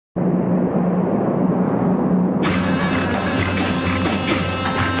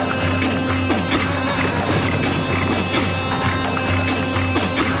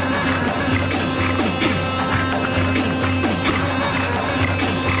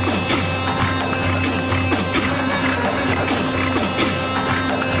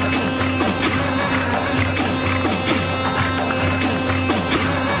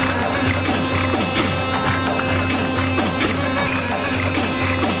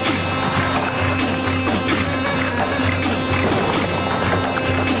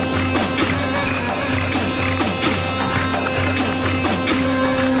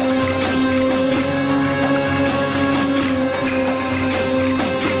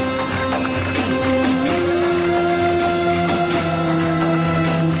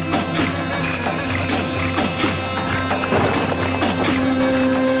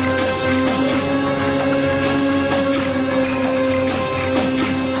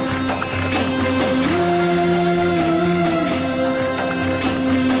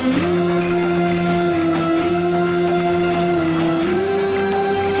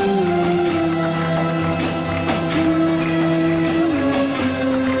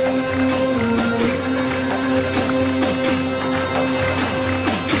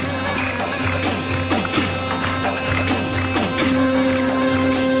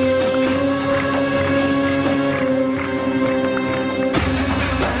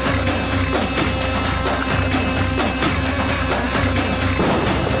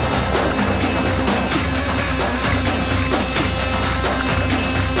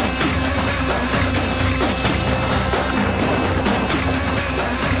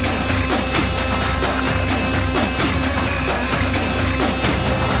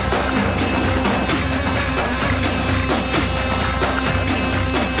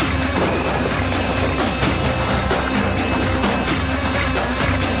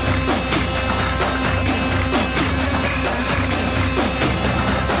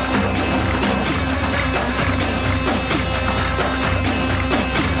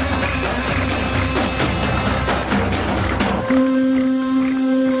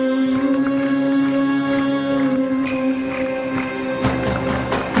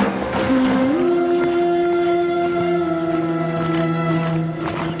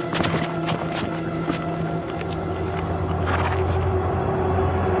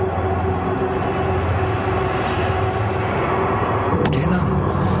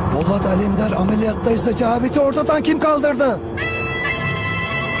Polat Alemdar ameliyattaysa Cavit'i ortadan kim kaldırdı?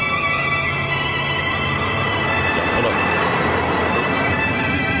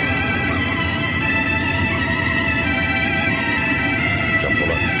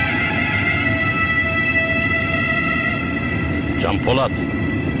 Can Polat.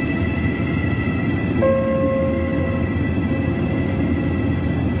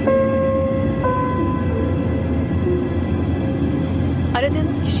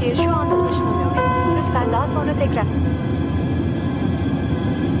 Aradığınız kişiye şu anda ulaşılamıyor. Lütfen daha sonra tekrar.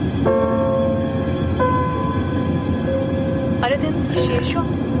 Aradığınız kişiye şu an...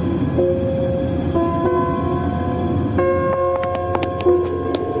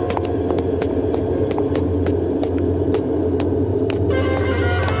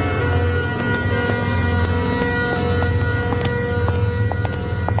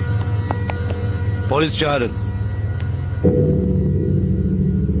 Polis çağırın.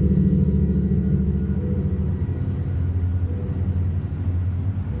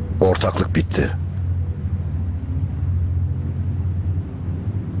 Ortaklık bitti.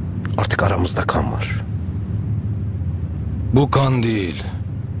 Artık aramızda kan var. Bu kan değil.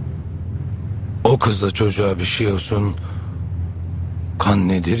 O kızla çocuğa bir şey olsun. Kan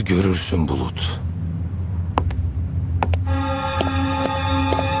nedir görürsün Bulut.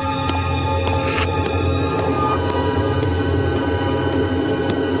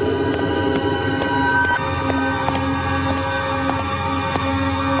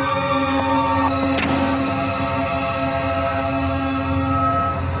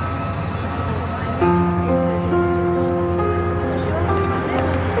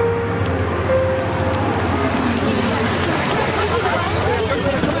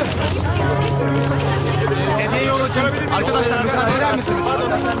 Arkadaşlar müsaade eder misiniz?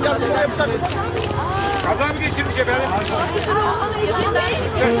 Kaza mı geçirmiş efendim?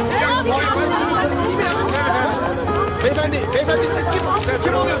 Beyefendi siz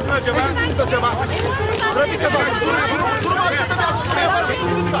kim oluyorsun acaba? Nesiniz acaba? Trafik kazası. Durum hakkında bir açıklama yapar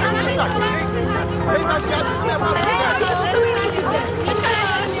mısınız? Lütfen. Beyefendi bir açıklama yapar mısınız?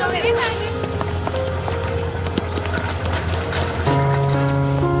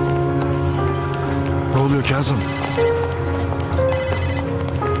 Ne oluyor Kazım?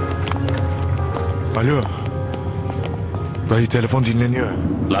 Alo. Dayı telefon dinleniyor.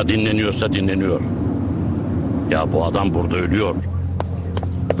 La dinleniyorsa dinleniyor. Ya bu adam burada ölüyor.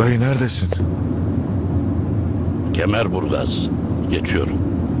 Dayı neredesin? Kemerburgaz. Geçiyorum.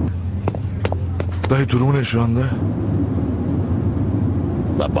 Dayı durumu ne şu anda?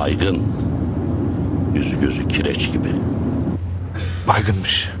 La baygın. Yüzü gözü kireç gibi.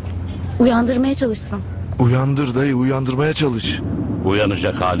 Baygınmış. Uyandırmaya çalışsın. Uyandır dayı, uyandırmaya çalış.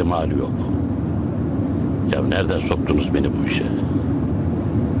 Uyanacak hali yok. Ya nereden soktunuz beni bu işe?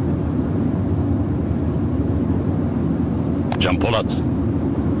 Can Polat.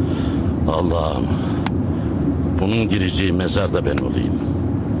 Allah'ım. Bunun gireceği mezarda ben olayım.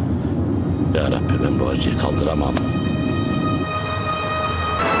 Ya Rabbi ben bu acıyı kaldıramam.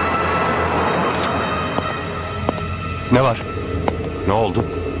 Ne var? Ne oldu?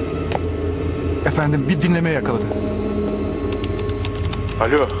 Efendim bir dinleme yakaladı.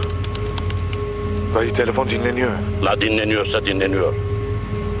 Alo. Dayı telefon dinleniyor. La dinleniyorsa dinleniyor.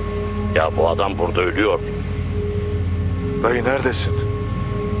 Ya bu adam burada ölüyor. Dayı neredesin?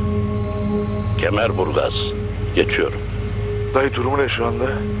 Kemerburgaz. Geçiyorum. Dayı durumu ne şu anda?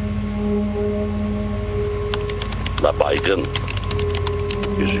 La baygın.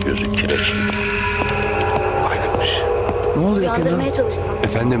 Yüzü gözü kireç gibi. Baygınmış. Ne oluyor Kenan? Uyandırmaya çalışsın.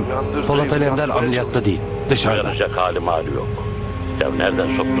 Efendim, Polat Alemdar ameliyatta değil. Dışarıda. Uyanacak hali yok. Ya nereden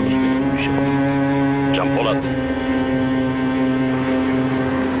soktunuz beni bu işe? Can Polat.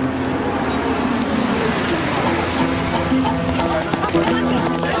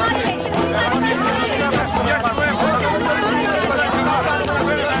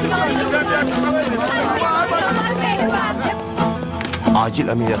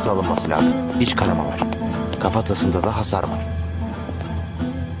 Acil ameliyata alınması lazım. İç kanama var. Kafatasında da hasar var.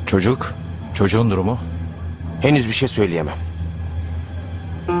 Çocuğun durumu? Henüz bir şey söyleyemem.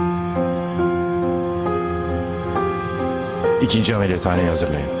 İkinci ameliyathaneyi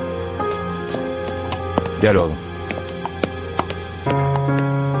hazırlayın. Gel oğlum.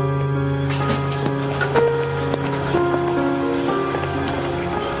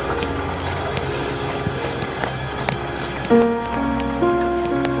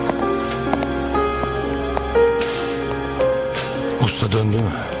 Usta döndü mü?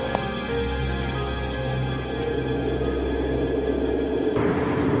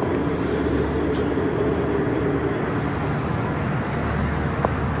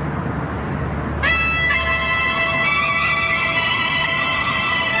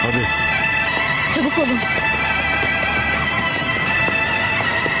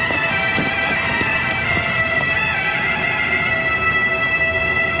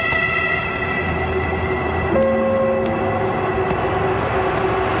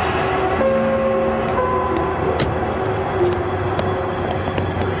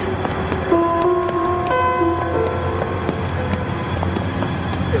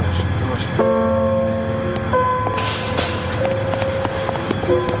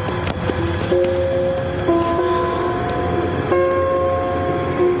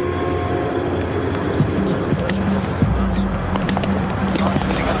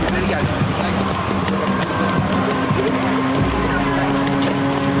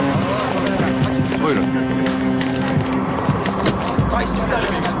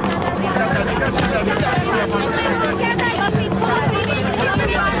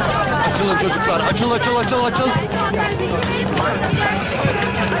 Açılın çocuklar. Açıl.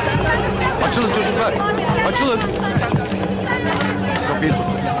 Açılın çocuklar. Açılın. Kapıyı tut.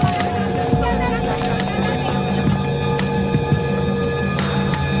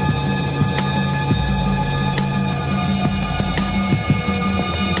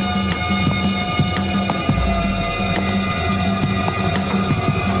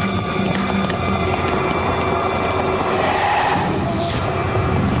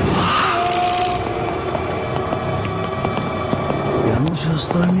 Yanlış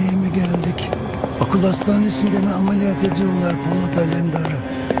hastaneye mi geldik? Akıl hastanesinde mi ameliyat ediyorlar Polat Alemdar'ı?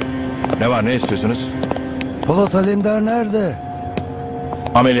 Ne var, ne istiyorsunuz? Polat Alemdar nerede?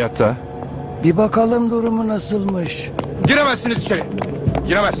 Ameliyatta. Bir bakalım durumu nasılmış. Giremezsiniz içeri.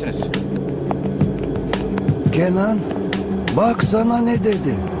 Giremezsiniz. Kenan, bak sana ne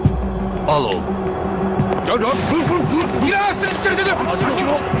dedi. Al oğlum. Dur. Giremezsiniz içeri dedim. Sakin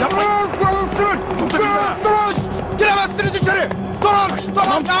ol. Yapmayın. Dur dedim sana. Giremezsiniz içeri. Durun.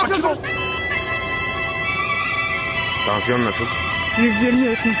 Tamam, ne yapıyorsun? Tansiyon nasıl?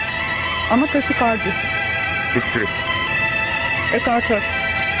 120-70. Ama taşikardi. Hiçbiri. Ekartör.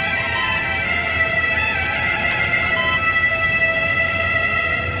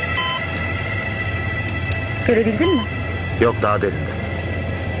 Görebildin mi? Yok, daha derinde.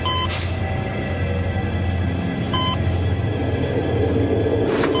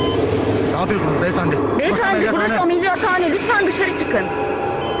 Ne yapıyorsunuz beyefendi? Beyefendi burası ameliyathane. Lütfen dışarı çıkın.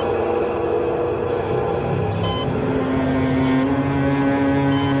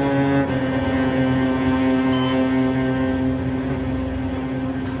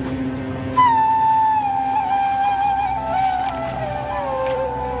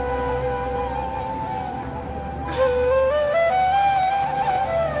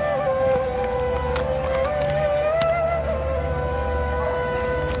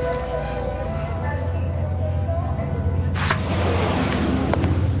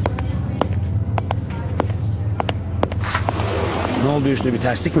 Ne oldu Hüsnü, bir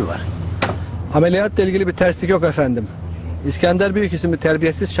terslik mi var? Ameliyatla ilgili bir terslik yok efendim. İskender Büyük isimli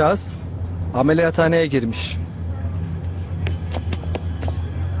terbiyesiz şahıs ameliyathaneye girmiş.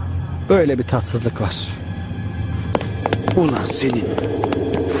 Böyle bir tatsızlık var. Ulan senin.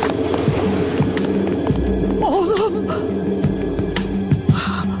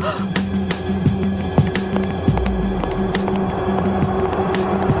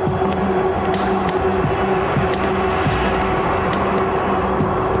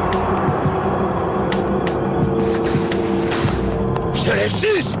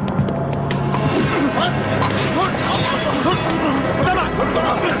 Şerefsiz!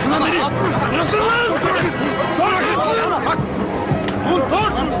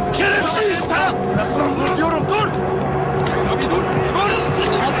 Dur! Şerefsiz! Dur diyorum, dur! Abi dur!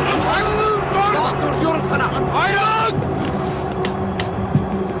 Dur diyorum sana! Ayrılık!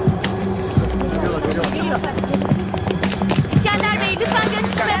 İskender Bey lütfen bir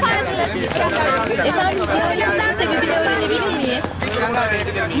açıklama yapar mısınız? Efendim ziyaretimizin sebebini öğrenebilir miyiz?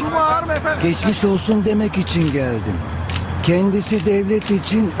 Geçmiş olsun demek için geldim. Kendisi devlet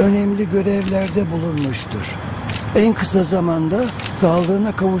için önemli görevlerde bulunmuştur. En kısa zamanda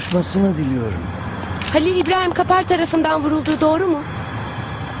sağlığına kavuşmasını diliyorum. Halil İbrahim Kapar tarafından vurulduğu doğru mu?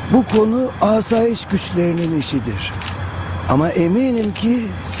 Bu konu asayiş güçlerinin işidir. Ama eminim ki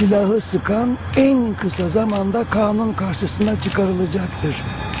silahı sıkan en kısa zamanda kanun karşısına çıkarılacaktır.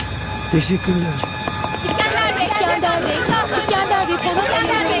 Teşekkürler. İskender Bey, İskender Bey, İskender Bey, Polat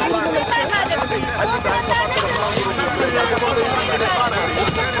Alemdar'ın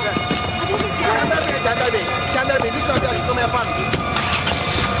İskender Bey, lütfen bir açıklama yapar mısınız?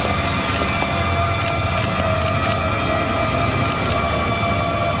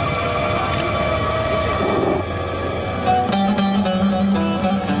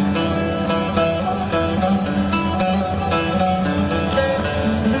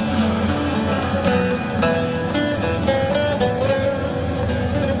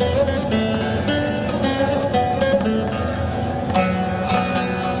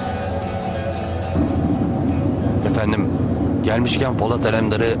 Efendim, gelmişken Polat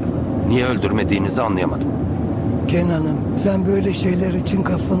Alemdar'ı niye öldürmediğinizi anlayamadım. Kenan'ım, sen böyle şeyler için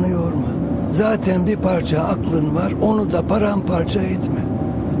kafanı yorma. Zaten bir parça aklın var, onu da paramparça etme.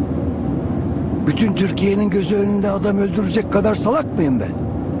 Bütün Türkiye'nin gözü önünde adam öldürecek kadar salak mıyım ben?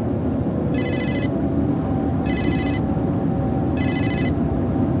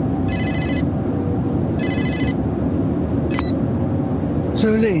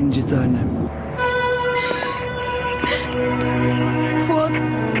 Söyle İnci tanem. Fuat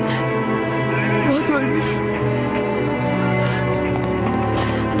ölmüş.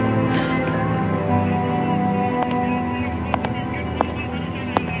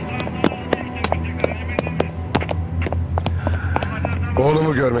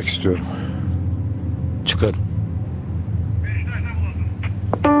 görmek istiyorum. Çıkar.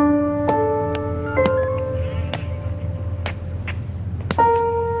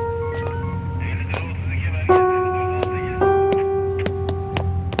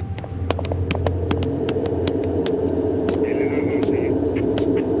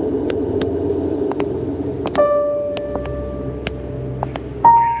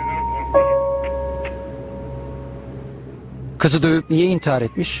 Kızı dövüp niye intihar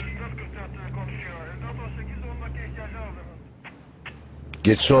etmiş?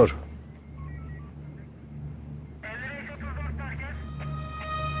 Git sor.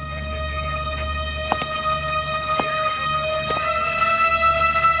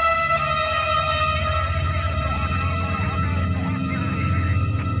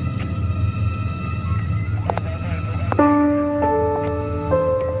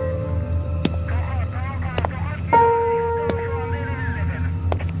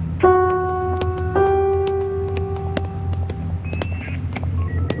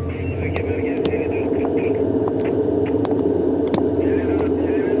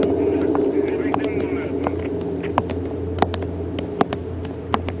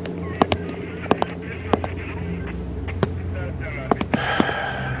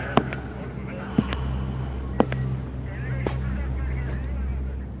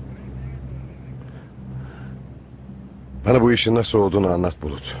 Bana bu işin nasıl olduğunu anlat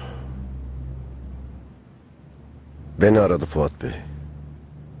Bulut. Beni aradı Fuat Bey.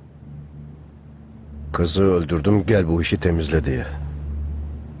 Kızı öldürdüm, gel bu işi temizle diye.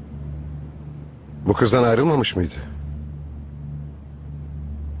 Bu kızdan ayrılmamış mıydı?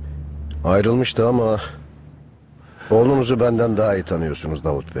 Ayrılmıştı ama oğlunuzu benden daha iyi tanıyorsunuz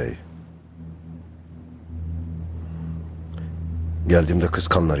Davut Bey. Geldiğimde kız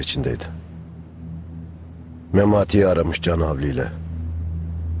kanlar içindeydi. Memati'yi aramış canavliyle.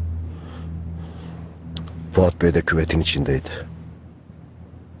 Fuat Bey de küvetin içindeydi.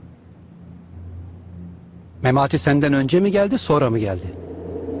 Memati senden önce mi geldi, sonra mı geldi?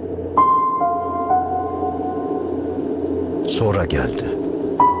 Sonra geldi.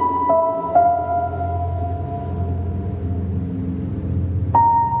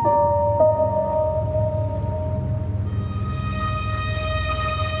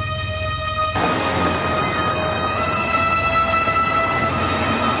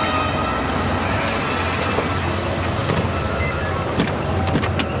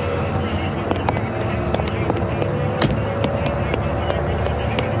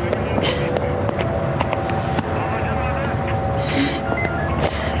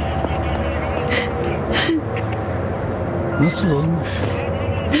 Nasıl olmuş?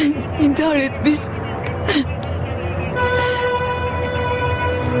 İntihar etmiş.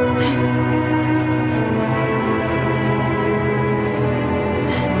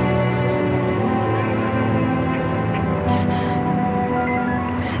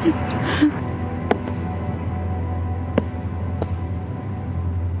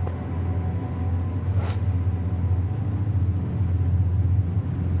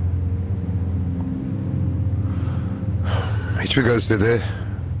 Hiçbir gazetede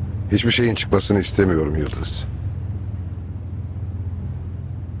hiçbir şeyin çıkmasını istemiyorum Yıldız.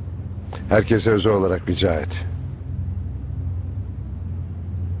 Herkese özel olarak rica et.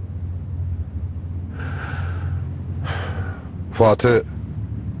 Fuat'ı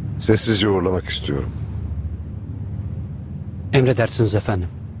sessizce uğurlamak istiyorum. Emredersiniz efendim.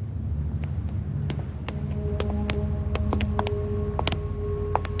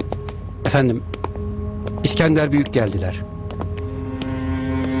 Efendim, İskender Büyük geldiler.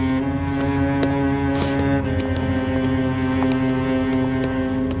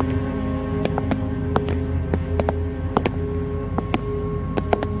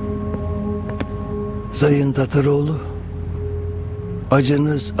 Sayın Tataroğlu,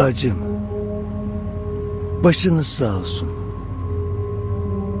 acınız acım. Başınız sağ olsun.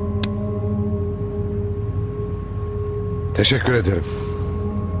 Teşekkür ederim.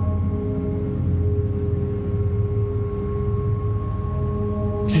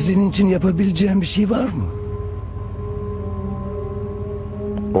 Sizin için yapabileceğim bir şey var mı?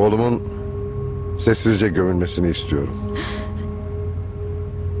 Oğlumun sessizce gömülmesini istiyorum.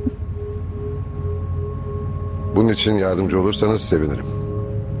 Bunun için yardımcı olursanız sevinirim.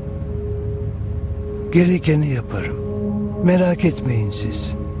 Gerekeni yaparım. Merak etmeyin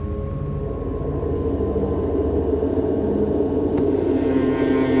siz.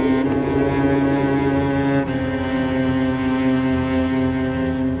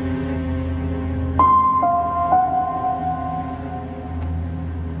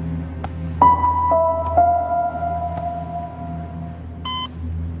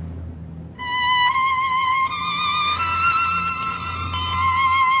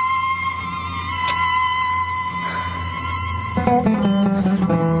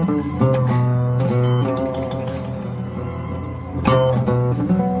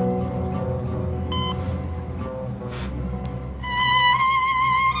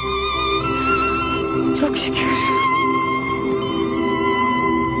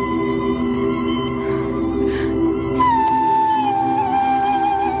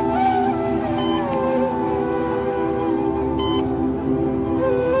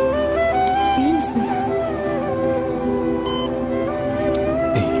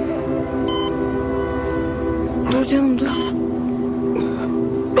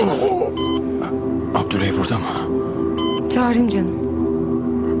 Abdüley burada mı? Çağırayım canım.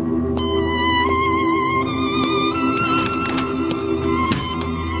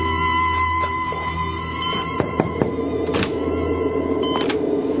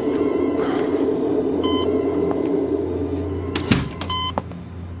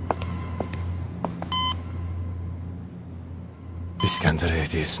 İskender'e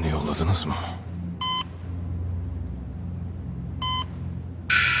hediyesini yolladınız mı?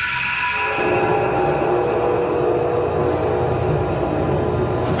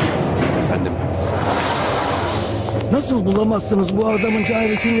 Efendim, Nasıl bulamazsınız bu adamın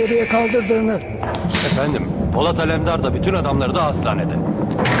Cavit'in nereye kaldırdığını? efendim. Polat Alemdar da bütün adamları da hastanede.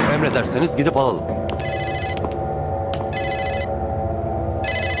 Emrederseniz gidip alalım.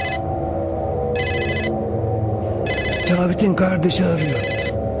 Cavit'in kardeşi arıyor.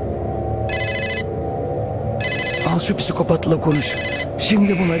 Al şu psikopatla konuş.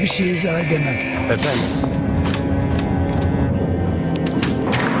 Şimdi buna bir şey izah edemem. Efendim,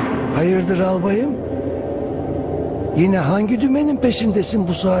 Hayırdır albayım? Yine hangi dümenin peşindesin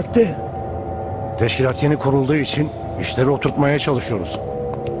bu saatte? Teşkilat yeni kurulduğu için işleri oturtmaya çalışıyoruz.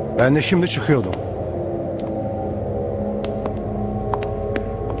 Ben de şimdi çıkıyordum.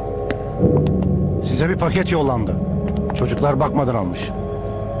 Size bir paket yollandı. Çocuklar bakmadan almış.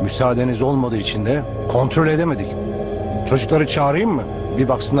 Müsaadeniz olmadığı için de kontrol edemedik. Çocukları çağırayım mı? Bir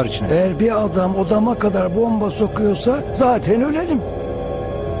baksınlar içine. Eğer bir adam odama kadar bomba sokuyorsa zaten ölelim.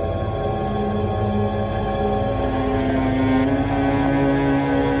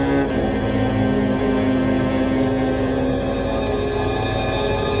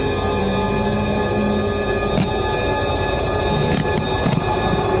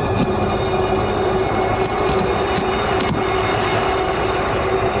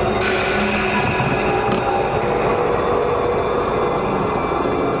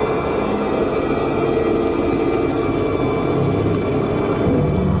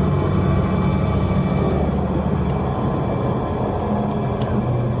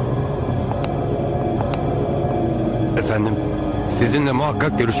 efendim. Sizinle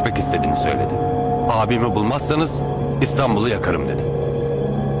muhakkak görüşmek istediğini söyledi. Abimi bulmazsanız İstanbul'u yakarım dedi.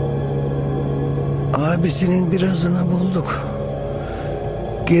 Abisinin birazını bulduk.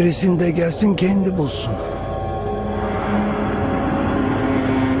 Gerisini de gelsin kendi bulsun.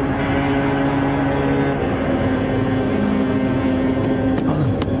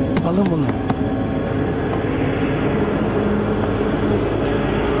 Alın bunu.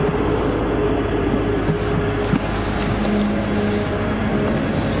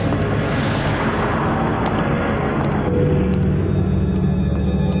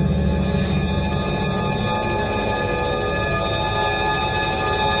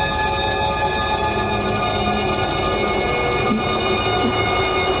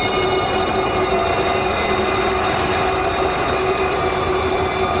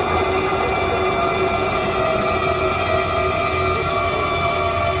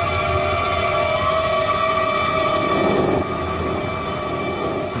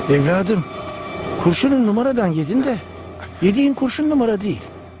 Evladım, kurşunun numaradan yedin de yediğin kurşun numara değil.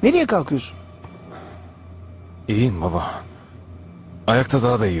 Nereye kalkıyorsun? İyiyim baba. Ayakta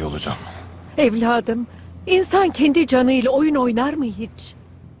daha da iyi olacağım. Evladım, insan kendi canıyla oyun oynar mı hiç?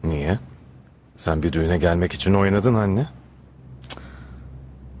 Niye? Sen bir düğüne gelmek için oynadın anne.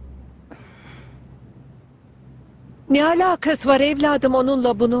 Ne alakası var evladım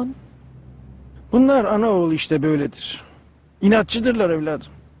onunla bunun? Bunlar ana oğul işte böyledir. İnatçıdırlar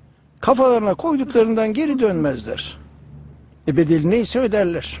evladım. Kafalarına koyduklarından geri dönmezler. Bedeli neyse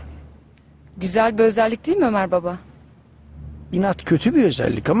öderler. Güzel bir özellik değil mi Ömer baba? İnat kötü bir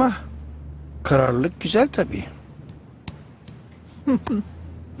özellik ama kararlılık güzel tabii.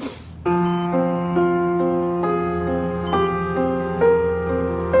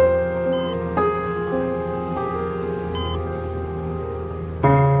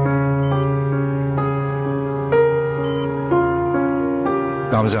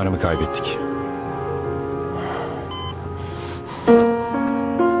 Gamze Hanım'ı kaybettik.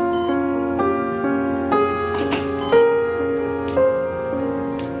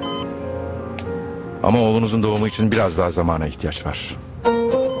 Ama oğlunuzun doğumu için biraz daha zamana ihtiyaç var.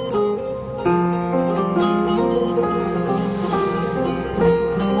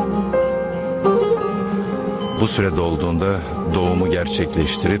 Bu süre dolduğunda doğumu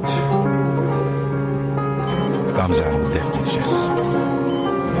gerçekleştirip Gamze Hanım'ı defnedeceğiz.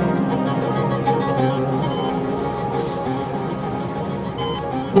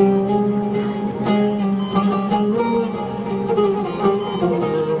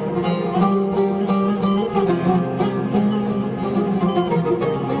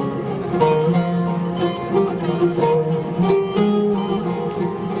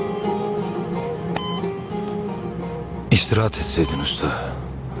 istirahat etseydin usta.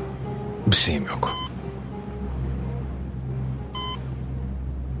 Bir şeyim yok.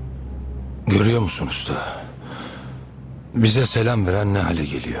 Görüyor musun usta? Bize selam veren ne hale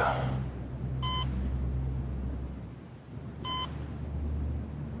geliyor?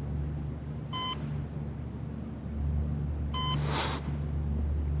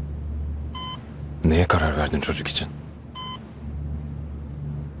 Neye karar verdin çocuk için?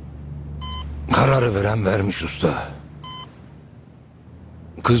 Kararı veren vermiş usta.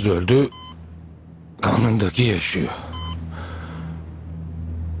 Kız öldü, kanındaki yaşıyor.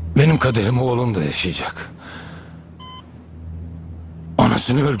 Benim kaderim oğlum da yaşayacak.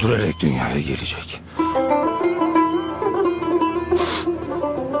 Anasını öldürerek dünyaya gelecek.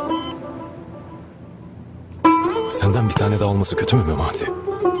 Senden bir tane daha olması kötü mü Memati?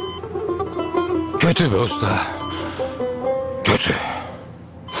 Kötü be usta. Kötü.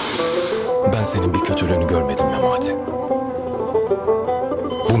 Ben senin bir kötülüğünü görmedim Memati.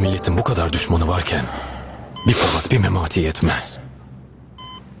 Bu milletin bu kadar düşmanı varken bir Polat bir Memati yetmez.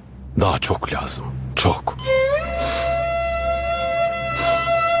 Daha çok lazım. Çok.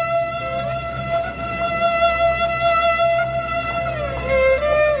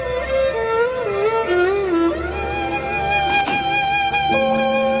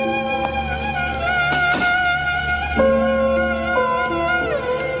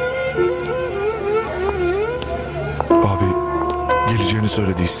 Abi geleceğini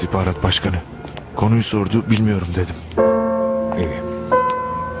söyledi istihbarat başkanı. Konuyu sordu, bilmiyorum dedim. İyi.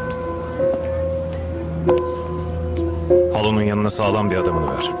 Halonun yanına sağlam bir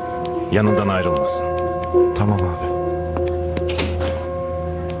adamını ver. Yanından ayrılmasın. Tamam abi.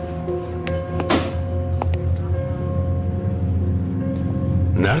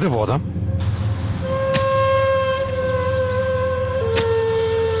 Nerede bu adam?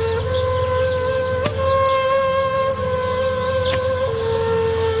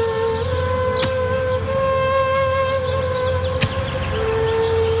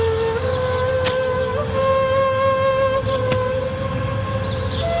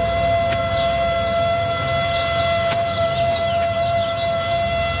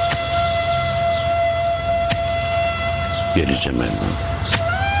 Geleceğim Elvan.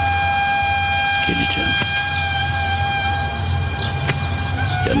 Geleceğim.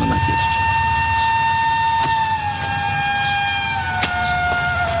 Yanına geleceğim.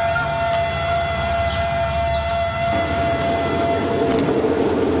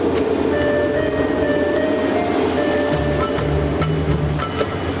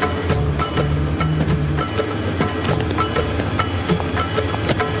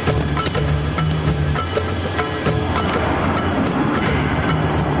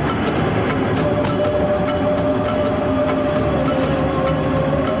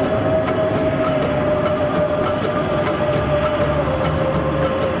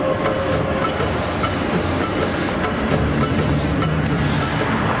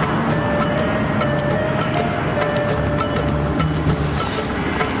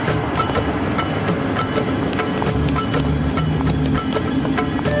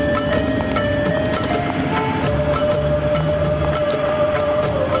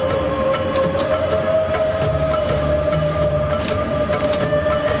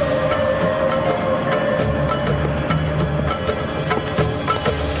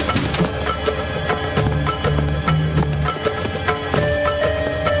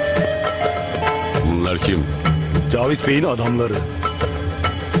 Kim? Cavit Bey'in adamları.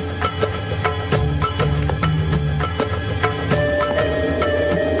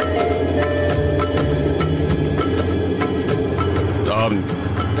 Ağam,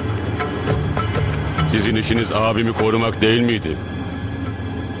 sizin işiniz abimi korumak değil miydi?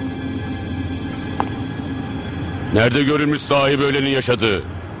 Nerede görülmüş sahibi ölenin yaşadığı?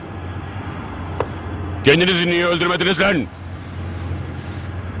 Kendinizi niye öldürmediniz lan?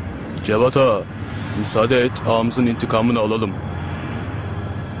 Cevat ağa, müsaade et, ağamızın intikamını alalım.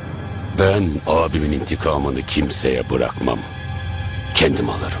 Ben abimin intikamını kimseye bırakmam. Kendim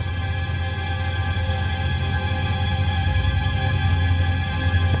alırım.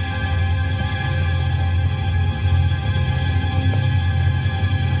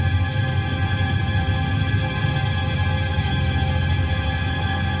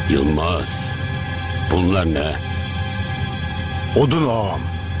 Yılmaz, bunlar ne? Odun ağam.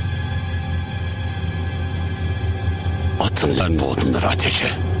 Atın lan bu odunları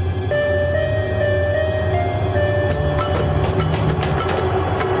ateşe.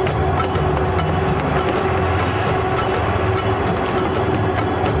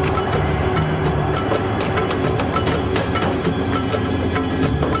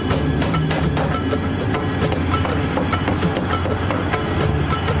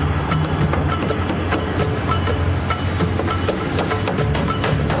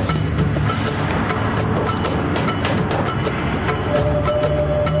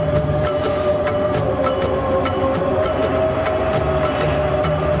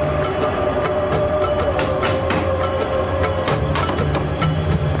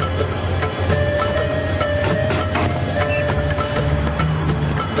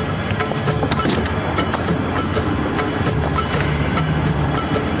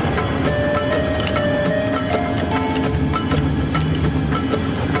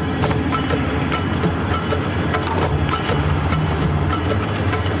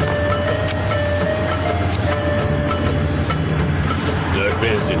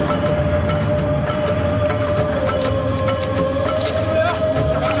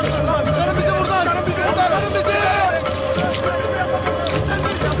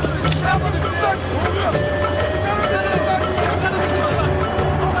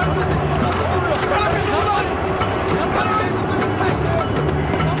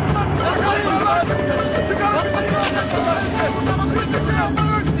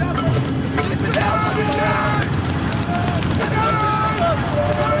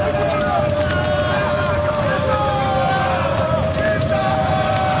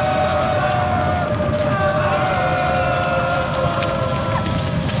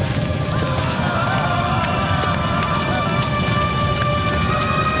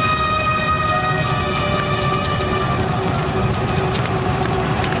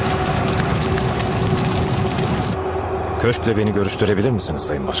 Köşkle beni görüştürebilir misiniz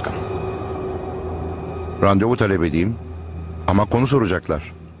Sayın Başkan? Randevu talep edeyim. Ama konu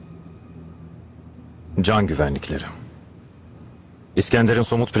soracaklar. Can güvenlikleri. İskender'in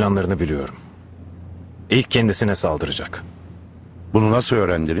somut planlarını biliyorum. İlk kendisine saldıracak. Bunu nasıl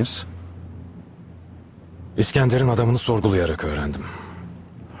öğrendiniz? İskender'in adamını sorgulayarak öğrendim.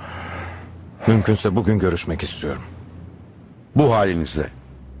 Mümkünse bugün görüşmek istiyorum. Bu halinizle.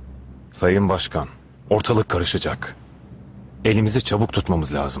 Sayın Başkan, ortalık karışacak. Elimizi çabuk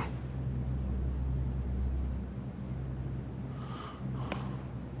tutmamız lazım.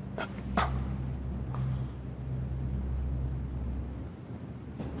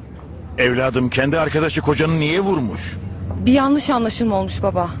 Evladım, kendi arkadaşı kocanı niye vurmuş? Bir yanlış anlaşılma olmuş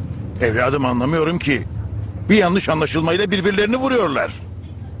baba. Evladım, anlamıyorum ki. Bir yanlış anlaşılmayla birbirlerini vuruyorlar.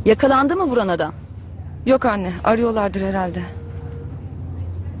 Yakalandı mı vuran adam? Yok anne, arıyorlardır herhalde.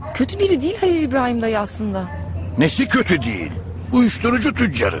 Kötü biri değil Halil İbrahim dayı aslında. Nesi kötü değil? Uyuşturucu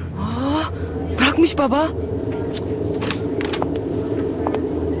tüccarı. Bırakmış baba.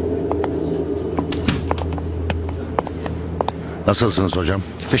 Nasılsınız hocam?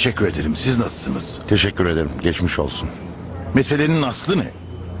 Teşekkür ederim. Siz nasılsınız? Teşekkür ederim. Geçmiş olsun. Meselenin aslı ne?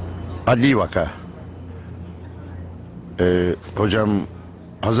 Adli vaka. Hocam,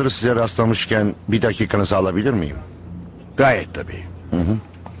 hazır size rastlamışken bir dakikanızı alabilir miyim? Gayet tabii.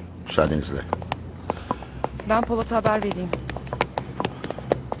 Müsaadenizle. Ben Polat'a haber vereyim.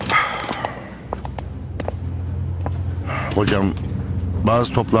 Hocam,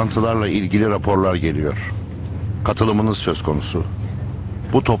 bazı toplantılarla ilgili raporlar geliyor. Katılımınız söz konusu.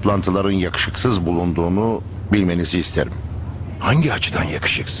 Bu toplantıların yakışıksız bulunduğunu bilmenizi isterim. Hangi açıdan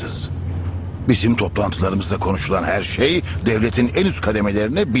yakışıksız? Bizim toplantılarımızda konuşulan her şey devletin en üst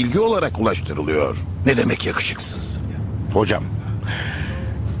kademelerine bilgi olarak ulaştırılıyor. Ne demek yakışıksız? Hocam,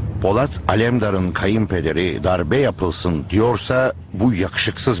 Polat Alemdar'ın kayınpederi darbe yapılsın diyorsa bu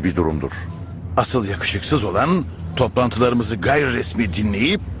yakışıksız bir durumdur. Asıl yakışıksız olan toplantılarımızı gayri resmi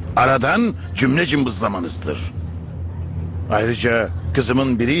dinleyip aradan cümle cımbızlamanızdır. Ayrıca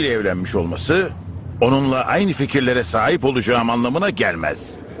kızımın biriyle evlenmiş olması onunla aynı fikirlere sahip olacağım anlamına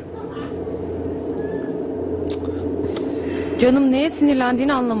gelmez. Canım neye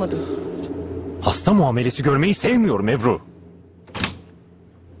sinirlendiğini anlamadım. Hasta muamelesi görmeyi sevmiyorum Ebru.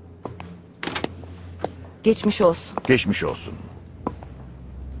 Geçmiş olsun. Geçmiş olsun.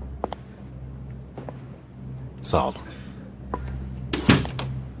 Sağ olun.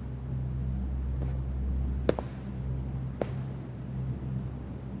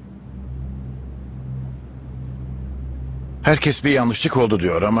 Herkes bir yanlışlık oldu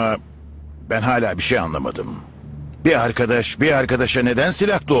diyor ama ben hala bir şey anlamadım. Bir arkadaş bir arkadaşa neden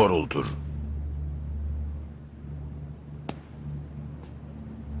silah doğrultur?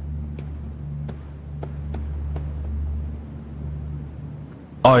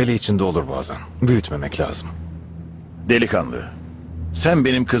 Aile içinde olur bazen. Büyütmemek lazım. Delikanlı, sen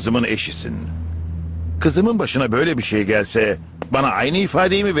benim kızımın eşisin. Kızımın başına böyle bir şey gelse bana aynı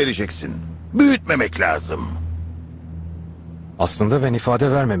ifadeyi mi vereceksin? Büyütmemek lazım. Aslında ben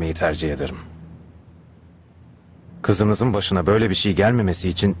ifade vermemeyi tercih ederim. Kızınızın başına böyle bir şey gelmemesi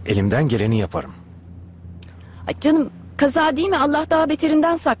için elimden geleni yaparım. Ay canım, kaza değil mi? Allah daha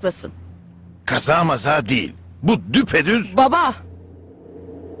beterinden saklasın. Kaza maza değil. Bu düpedüz... Baba!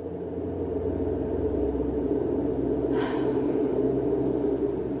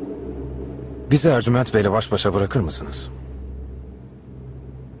 Bizi Ercüment Bey'le baş başa bırakır mısınız?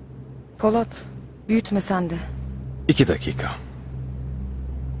 Polat, büyütme sen de. 2 dakika.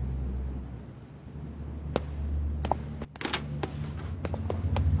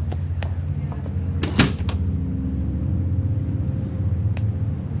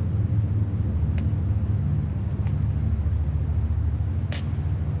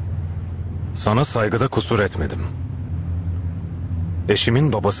 Sana saygıda kusur etmedim.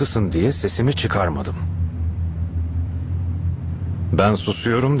 Eşimin babasısın diye sesimi çıkarmadım. Ben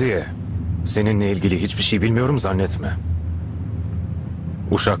susuyorum diye seninle ilgili hiçbir şey bilmiyorum zannetme.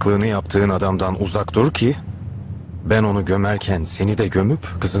 Uşaklığını yaptığın adamdan uzak dur ki ben onu gömerken seni de gömüp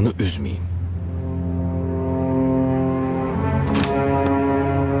kızını üzmeyeyim.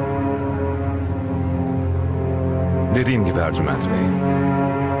 Dediğim gibi Ercüment Bey,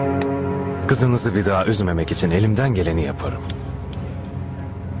 kızınızı bir daha üzmemek için elimden geleni yaparım.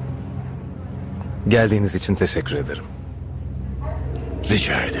 Geldiğiniz için teşekkür ederim.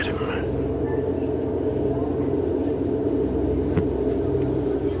 Rica ederim.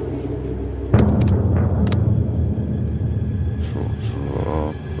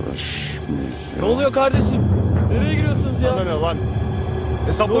 Ne oluyor kardeşim? Nereye giriyorsunuz ya? Sana ne lan?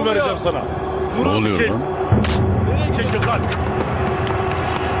 Hesap mı vereceğim sana? Ne oluyor lan? Nereye Çekil çekil lan.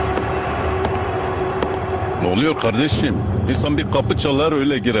 Ne oluyor kardeşim? İnsan bir kapı çalar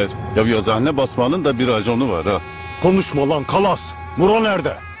öyle girer. Ya yazıhane basmanın da bir raconu var ha. Konuşma lan kalas. Muro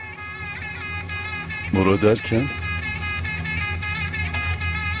nerede? Muro derken?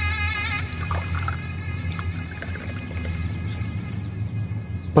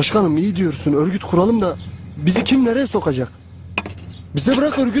 Başkanım iyi diyorsun, örgüt kuralım da bizi kim nereye sokacak? Bize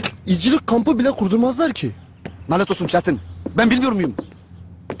bırak örgüt, izcilik kampı bile kurdurmazlar ki. Lanet olsun Çetin. Ben bilmiyor muyum?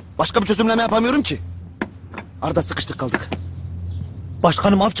 Başka bir çözümleme yapamıyorum ki. Arada sıkıştık kaldık.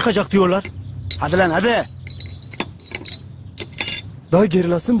 Başkanım av çıkacak diyorlar. Hadi lan hadi. Daha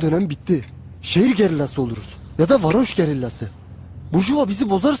gerilasın dönem bitti. Şehir gerilası oluruz. Ya da varoş gerillası. Burjuva bizi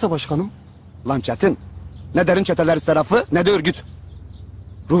bozarsa başkanım. Lan Çetin. Ne derin çeteler tarafı ne de örgüt.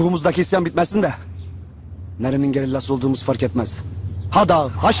 Ruhumuzdaki isyan bitmesin de. Nerenin gerillası olduğumuz fark etmez. Ha dağ,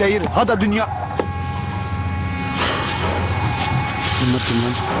 ha şehir, ha da dünya. Bunlar kim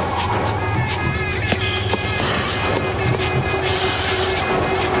lan?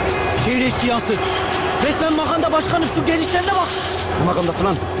 Şehir eşkıyası. Resmen makanda başkanım, şu genişlerine bak. Bu makamdasın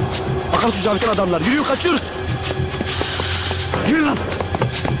lan. Akarsu Cavit'in adamlar. Yürüyün kaçıyoruz. Yürü lan.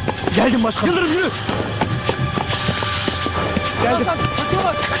 Geldim başkanım. Yıldırım yürü. Geldim.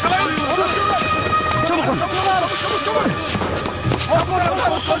 Çabuk lan.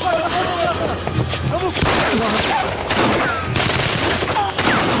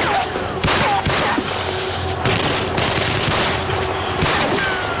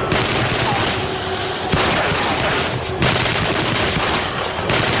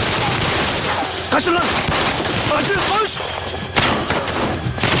 Kaçın lan. Kaçın koş.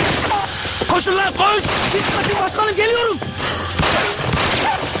 Koşun lan koş. Siz kaçın başkanım, geliyorum.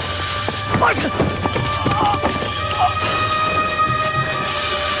 Başkan.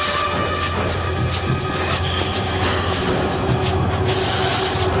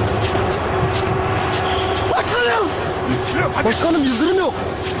 Başkanım. Başkanım yıldırım yok.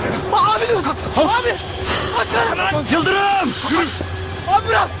 Abi dur. Abi. Başkanım. Yıldırım. Abi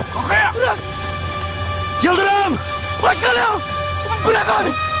bırak. Bırak. Yıldırım. Başkanım. Bırak abi.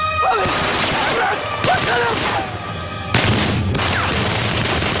 Abi. Bırak. Başkanım.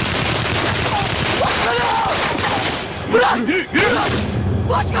 Başkanım. Bırak. Yürü.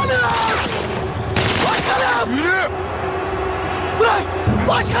 Başkanım. Başkanım. Yürü. Bırak.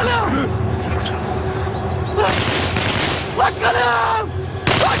 Başkanım. Bırak. Başkanım.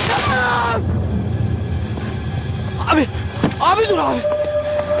 Başkanım. Abi. Abi dur abi.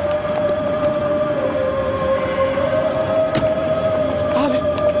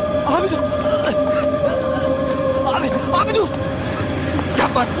 Abi dur. Abi dur.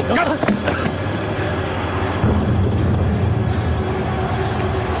 Yapma. Yapma.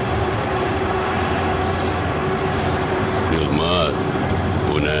 Yılmaz.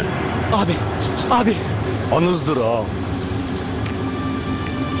 Bu ne? Abi. Anızdır ha.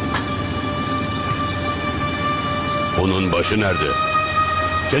 Onun başı nerede?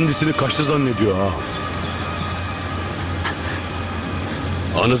 Kendisini kaçtı zannediyor ha.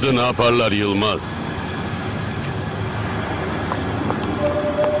 Anızı ne yaparlar Yılmaz?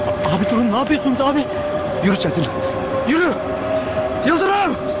 Abi durun, ne yapıyorsunuz abi? Yürü Çetin. Yürü.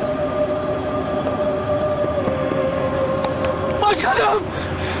 Yıldırım. Başkanım.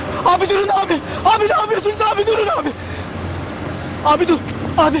 Abi durun abi. Abi ne yapıyorsunuz abi, durun abi. Abi dur.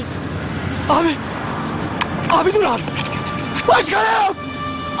 Abi. Abi dur abi. Başkanım.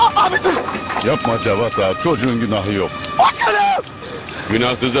 Abi dur. Yapma Cevat ağa. Çocuğun günahı yok. Başkanım.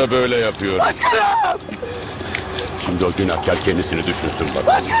 Günahsız da böyle yapıyor. Başkanım. Şimdi o günahkar kendisini düşünsün bak.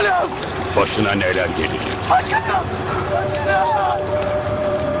 Başkanım. Başına neler gelir. Başkanım.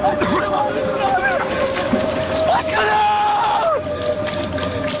 Başkanım abi dur abi. Başkanım.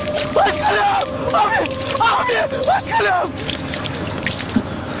 Başkanım. Abi. Başkanım.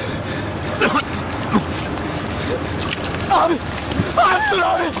 Abi. Abi dur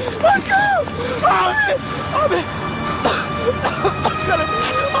abi. Başkanım. Abi. Başkanım.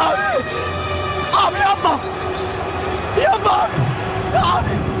 Abi yapma. Yapma abi.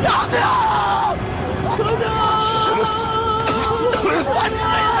 Abi yapma. Şerefsiz.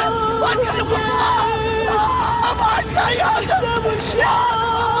 Başkanım kurtlar. Başkan yardım.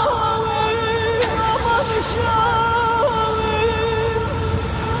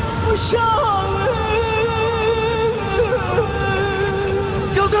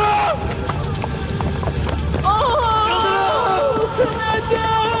 Yıldırım.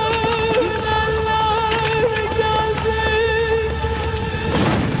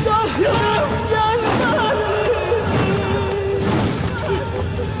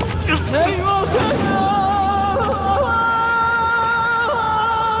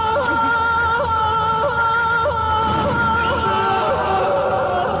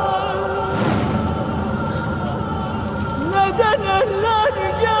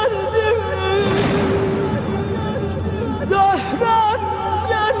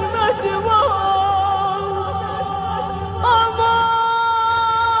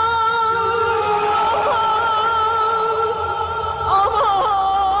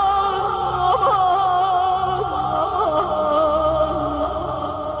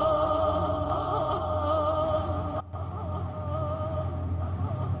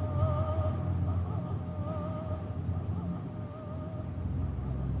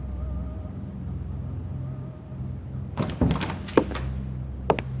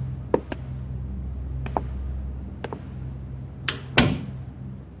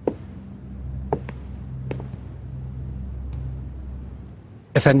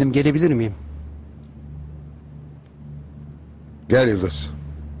 Efendim gelebilir miyim? Gel Yıldız.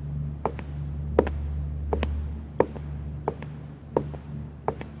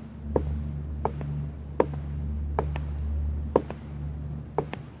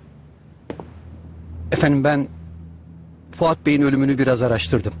 Efendim ben Fuat Bey'in ölümünü biraz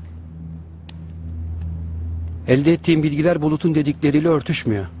araştırdım. Elde ettiğim bilgiler Bulut'un dedikleriyle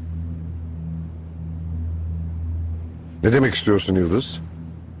örtüşmüyor. Ne demek istiyorsun Yıldız?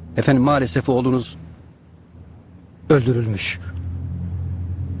 Efendim maalesef oğlunuz öldürülmüş.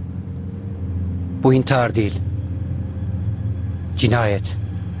 Bu intihar değil. Cinayet.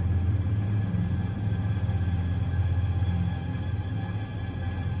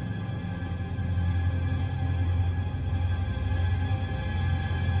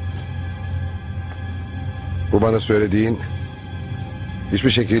 Bu bana söylediğin hiçbir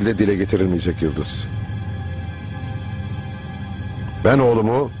şekilde dile getirilmeyecek Yıldız. Ben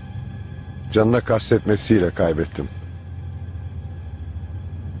oğlumu canına kastetmesiyle kaybettim.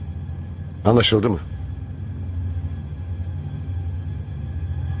 Anlaşıldı mı?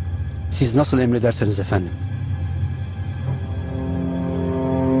 Siz nasıl emrederseniz efendim.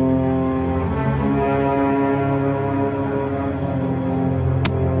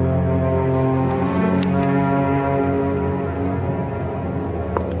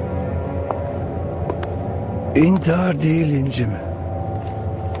 İntihar değil İncim.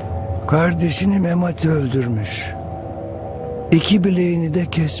 Kardeşini Memati öldürmüş. 2 bileğini de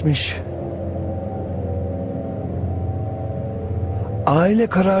kesmiş. Aile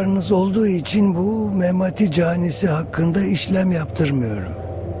kararınız olduğu için bu Memati canisi hakkında işlem yaptırmıyorum.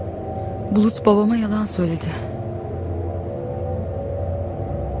 Bulut babama yalan söyledi.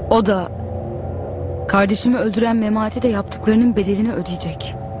 O da kardeşimi öldüren Memati de yaptıklarının bedelini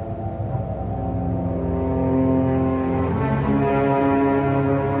ödeyecek.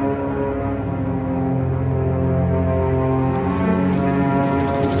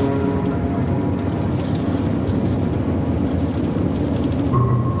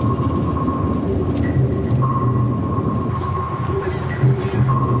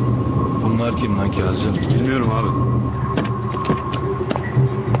 Bunlar kim lan Kazım? Bilmiyorum abi.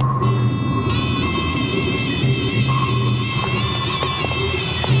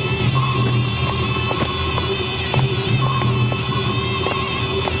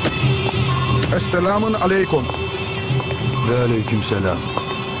 Esselamun aleyküm. Ve aleyküm selam.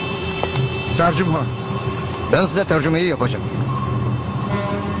 Tercüman. Ben size tercümeyi yapacağım.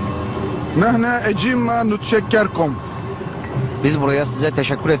 Nehne ecimma nutşekkerkom. Biz buraya size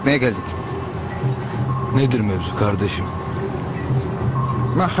teşekkür etmeye geldik. Nedir mevzu kardeşim?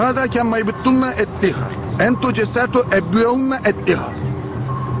 Mahada kemma bittunna ettihar. Ento cesertu ebbeunna ettihar.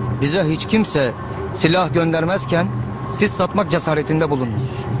 Bize hiç kimse silah göndermezken siz satmak cesaretinde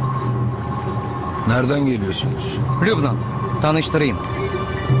bulundunuz. Nereden geliyorsunuz? Lübnan. Tanıştırayım.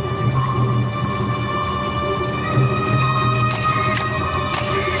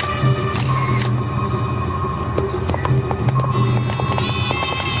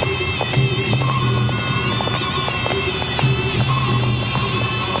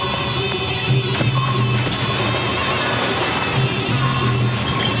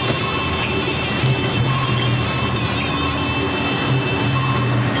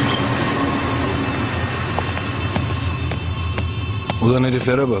 Ulan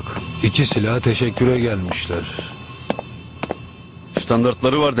heriflere bak. 2 silaha teşekküre gelmişler.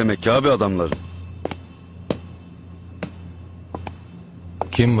 Standartları var demek ki abi adamların.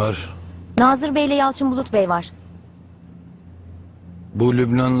 Kim var? Nazır Bey ile Yalçın Bulut Bey var. Bu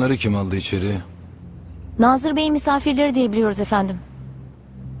Lübnanlıları kim aldı içeri? Nazır Bey'in misafirleri diye biliyoruz efendim.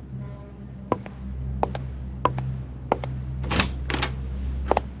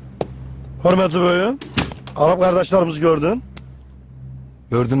 Hürmetli beyim, Arap kardeşlerimizi gördün.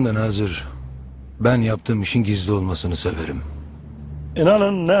 Gördüm de Nazır. Ben yaptığım işin gizli olmasını severim.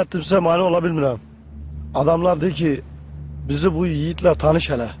 İnanın ne ettimse mani olabilmirəm. Adamlar diyor ki bizi bu yiğitle tanış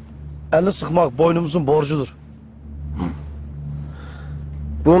hele. Elini sıkmak boynumuzun borcudur.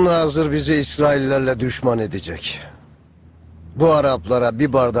 Bu Nazır bizi İsraillerle düşman edecek. Bu Araplara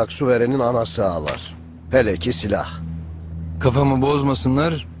bir bardak su verenin anası ağlar. Hele ki silah. Kafamı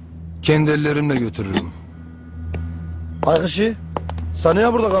bozmasınlar, kendi ellerimle götürürüm. Aykışı, sen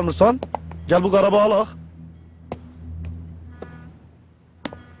niye burada kalmışsan? Gel bu karabağı alak.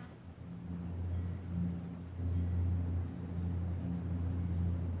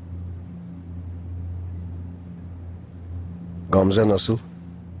 Gamze nasıl?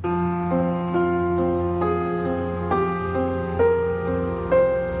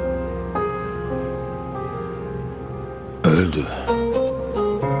 Öldü.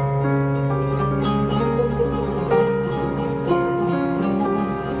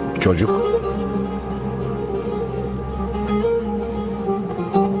 Çocuk?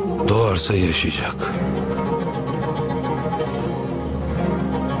 Doğarsa yaşayacak.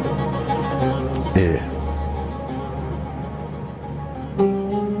 İyi.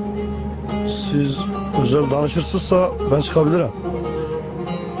 Siz özel danışırsızsa ben çıkabilirim.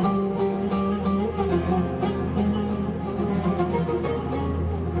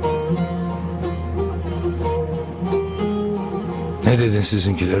 Ne dedin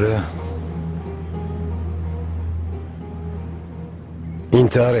sizinkilere?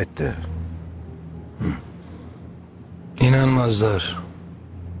 İntihar etti. İnanmazlar.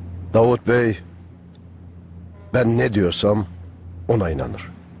 Davut Bey, ben ne diyorsam ona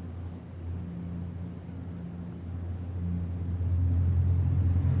inanır.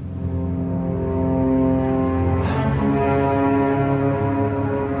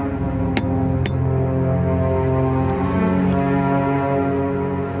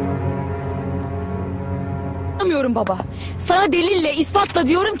 Anlamıyorum baba. Sana delille, ispatla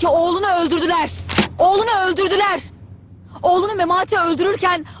diyorum ki oğlunu öldürdüler. Oğlunu öldürdüler. Oğlunu Memati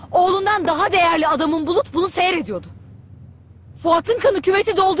öldürürken oğlundan daha değerli adamın Bulut bunu seyrediyordu. Fuat'ın kanı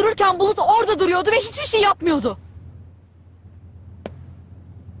küveti doldururken Bulut orada duruyordu ve hiçbir şey yapmıyordu.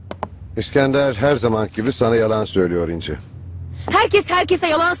 İskender her zaman gibi sana yalan söylüyor İnci. Herkes herkese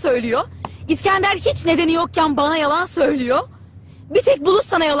yalan söylüyor. İskender hiç nedeni yokken bana yalan söylüyor. Bir tek Bulut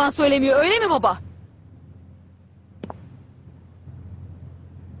sana yalan söylemiyor, öyle mi baba?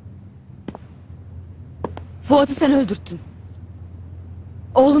 Fuat'ı sen öldürttün.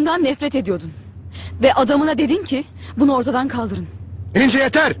 Oğlundan nefret ediyordun. Ve adamına dedin ki bunu ortadan kaldırın. İnci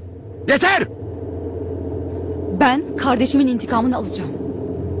yeter! Yeter! Ben kardeşimin intikamını alacağım.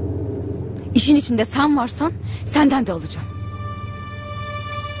 İşin içinde sen varsan senden de alacağım.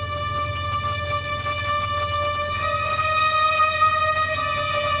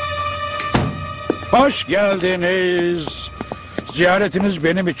 Hoş geldiniz. Ziyaretiniz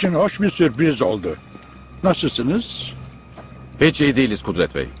benim için hoş bir sürpriz oldu. Nasılsınız? Hiç iyi değiliz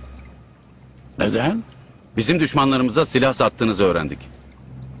Kudret Bey. Neden? Bizim düşmanlarımıza silah sattığınızı öğrendik.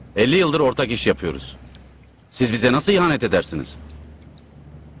 50 yıldır ortak iş yapıyoruz. Siz bize nasıl ihanet edersiniz?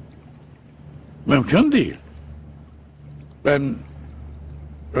 Mümkün değil. Ben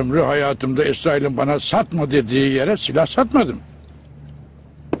ömrü hayatımda İsrail'in bana satma dediği yere silah satmadım.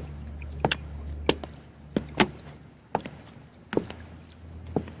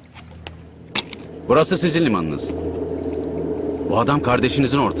 Burası sizin limanınız. Bu adam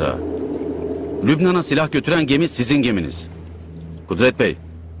kardeşinizin ortağı. Lübnan'a silah götüren gemi sizin geminiz. Kudret Bey,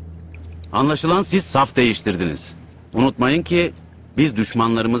 anlaşılan siz saf değiştirdiniz. Unutmayın ki biz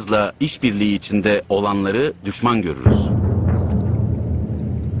düşmanlarımızla işbirliği içinde olanları düşman görürüz.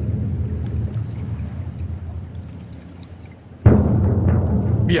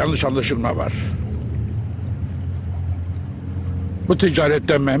 Bir yanlış anlaşılma var. Bu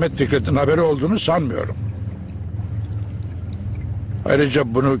ticaretten Mehmet Fikret'in haberi olduğunu sanmıyorum.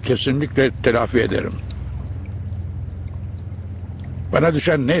 Ayrıca bunu kesinlikle telafi ederim. Bana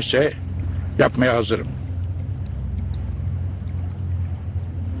düşen neyse yapmaya hazırım.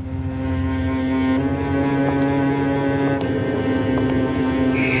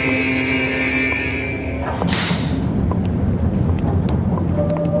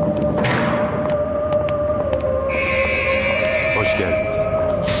 Hoş geldiniz.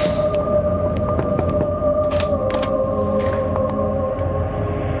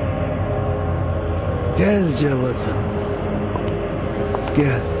 Gel Cevat'ım.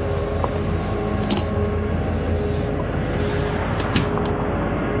 Gel.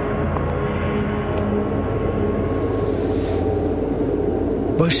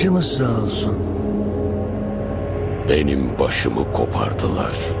 Başımız sağ olsun. Benim başımı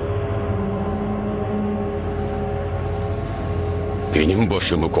kopardılar. Benim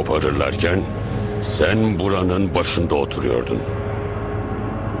başımı koparırlarken sen buranın başında oturuyordun.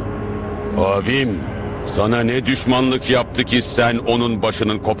 Abim sana ne düşmanlık yaptı ki sen onun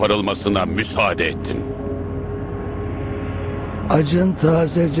başının koparılmasına müsaade ettin? Acın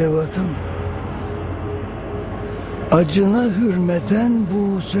taze Cevat'ım. Acına hürmeten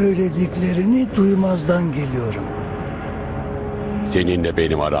bu söylediklerini duymazdan geliyorum. Seninle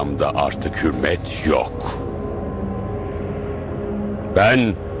benim aramda artık hürmet yok.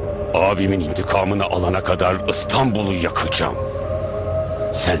 Ben abimin intikamını alana kadar İstanbul'u yakacağım.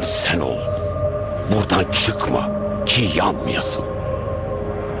 Sen ol. Buradan çıkma ki yanmayasın.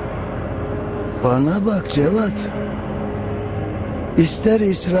 Bana bak Cevat. İster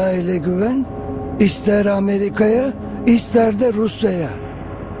İsrail'e güven, ister Amerika'ya, ister de Rusya'ya.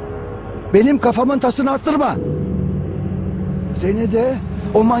 Benim kafamın tasını attırma. Seni de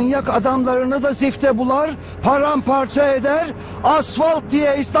o manyak adamlarını da zifte bular, paramparça eder, asfalt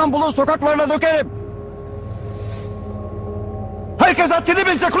diye İstanbul'un sokaklarına dökerim. Herkes haddini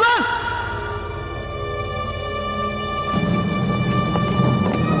bilecek ulan!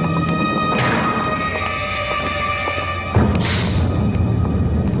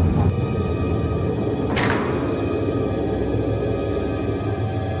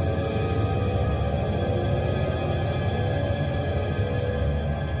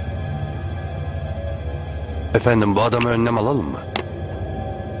 Efendim bu adamı önlem alalım mı?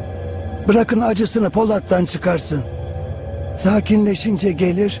 Bırakın acısını Polat'tan çıkarsın. Sakinleşince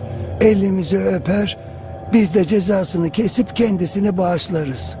gelir, elimizi öper, biz de cezasını kesip kendisini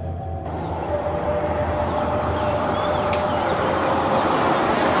bağışlarız.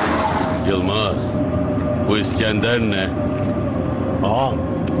 Yılmaz, bu İskender ne? Ağam,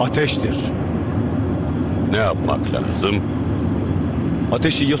 ateştir. Ne yapmak lazım?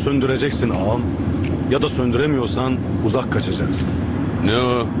 Ateşi ya söndüreceksin ağam, ya da söndüremiyorsan uzak kaçacaksın. Ne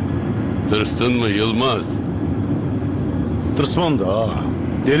o? Tırstın mı Yılmaz? Tırsmam da ağa,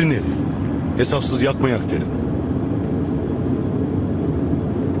 derin herif. Hesapsız yakmayak derim.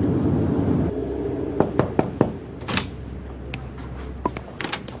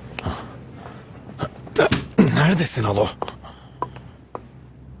 Neredesin Alo?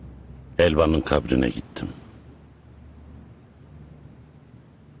 Elvan'ın kabrine gittim.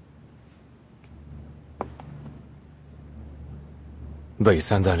 Dayı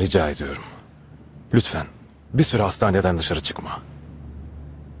senden rica ediyorum. Lütfen bir süre hastaneden dışarı çıkma.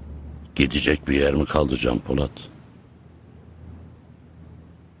 Gidecek bir yer mi kaldı Can Polat?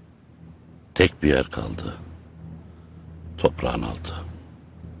 Tek bir yer kaldı. Toprağın altı.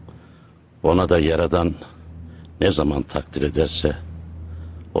 Ona da Yaradan ne zaman takdir ederse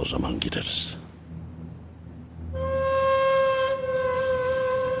o zaman gireriz.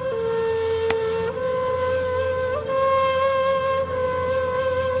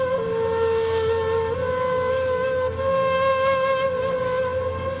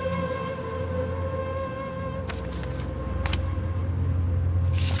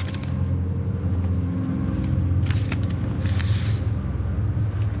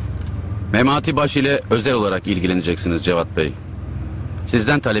 Memati Baş ile özel olarak ilgileneceksiniz Cevat Bey.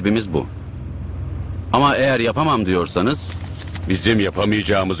 Sizden talebimiz bu. Ama eğer yapamam diyorsanız... Bizim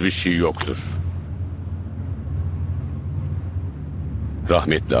yapamayacağımız bir şey yoktur.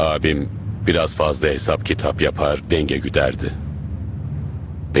 Rahmetli abim biraz fazla hesap kitap yapar, denge güderdi.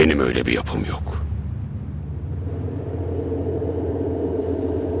 Benim öyle bir yapım yok.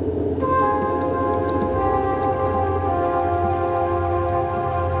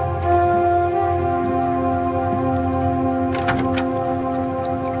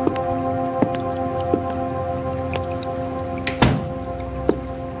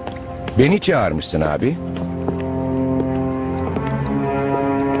 Beni çağırmışsın abi.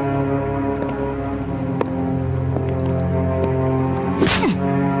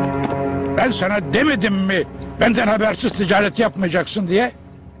 Ben sana demedim mi benden habersiz ticaret yapmayacaksın diye?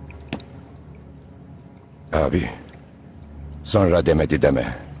 Abi, sonra demedi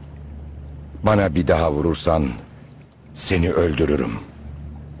deme. Bana bir daha vurursan seni öldürürüm.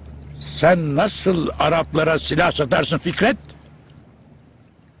 Sen nasıl Araplara silah satarsın Fikret?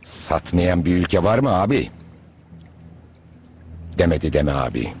 Satmayan bir ülke var mı abi? Demedi deme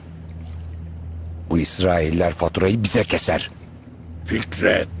abi. Bu İsrailler faturayı bize keser.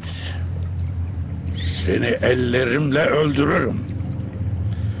 Fikret, seni ellerimle öldürürüm.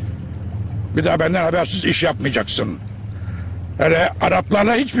 Bir daha benden habersiz iş yapmayacaksın. Hele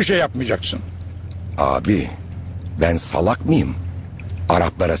Araplarla hiçbir şey yapmayacaksın. Abi, ben salak mıyım?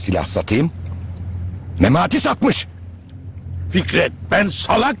 Araplara silah satayım. Memati satmış. Fikret, ben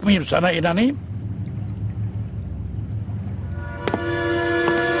salak mıyım sana inanayım?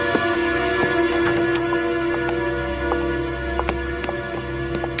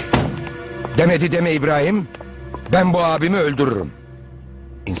 Demedi deme İbrahim. Ben bu abimi öldürürüm.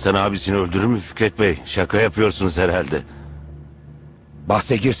 İnsan abisini öldürür mü Fikret Bey? Şaka yapıyorsunuz herhalde.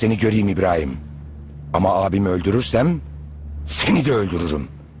 Bahse gir seni göreyim İbrahim. Ama abimi öldürürsem seni de öldürürüm.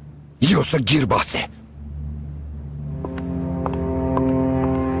 Yiyorsa gir bahse.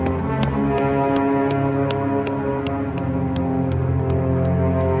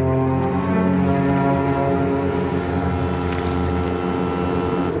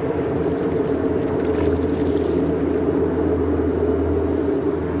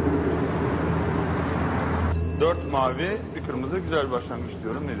 Mavi, bir kırmızı güzel bir başlangıç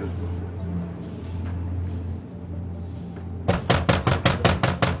diyorum. Ne diyorsunuz?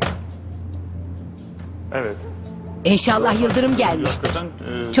 Evet. İnşallah Yıldırım gelmiştir.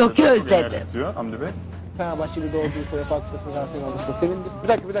 Çok özledim. Hamdi Bey. Fenerbahçeli doğduğu süre farklısı sen olmasına sevindim.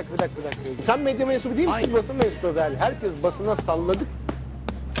 Bir dakika. Sen medya mensubu değil misiniz? Basın mensubu değil. Herkes basına salladık.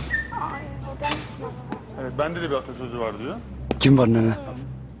 Evet, bende de bir atasözü var diyor. Kim var nene?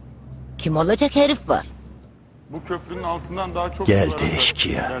 Kim olacak herif var. Bu köprünün altından daha çok... Geldi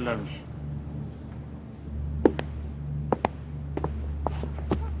eşkıya. Derlermiş.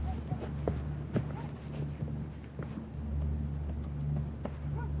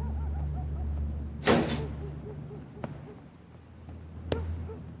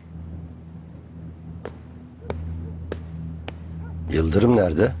 Yıldırım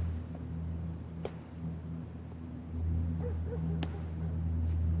nerede?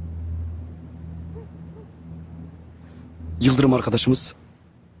 Yıldırım arkadaşımız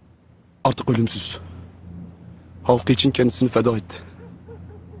artık ölümsüz. Halkı için kendisini feda etti.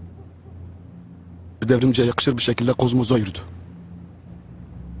 Bir devrimciye yakışır bir şekilde kozmoza yürüdü.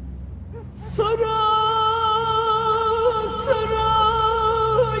 Sıra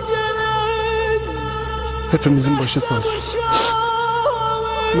gelen Hepimizin başı sağ olsun.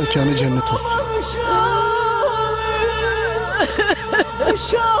 Mekanı cennet olsun.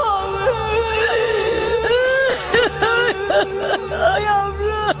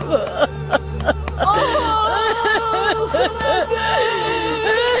 Yavrum.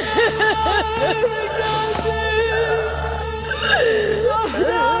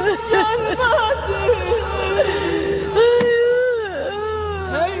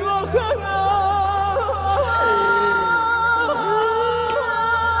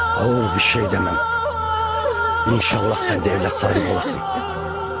 Ağır bir şey demem. İnşallah sen de evlat sahibi olasın.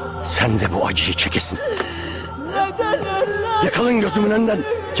 Sen de bu acıyı çekesin. Yıkılın gözümün önünden.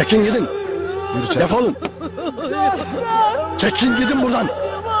 Çekin gidin. Defolun. Çekin gidin buradan.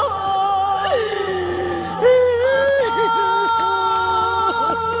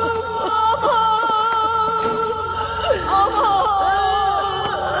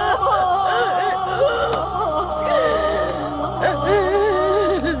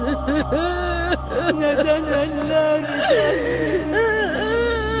 Neden eller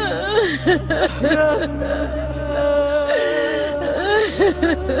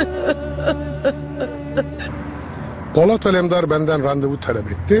Polat Alemdar benden randevu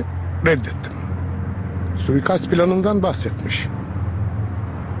talep etti, reddettim. Suikast planından bahsetmiş.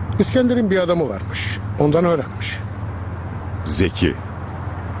 İskender'in bir adamı varmış, ondan öğrenmiş. Zeki.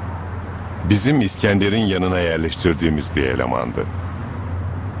 Bizim İskender'in yanına yerleştirdiğimiz bir elemandı.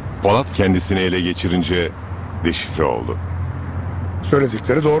 Polat kendisini ele geçirince deşifre oldu.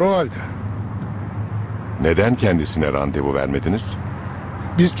 Söyledikleri doğru o halde. Neden kendisine randevu vermediniz?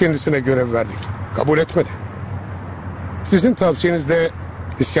 Biz kendisine görev verdik, kabul etmedi. Sizin tavsiyenizle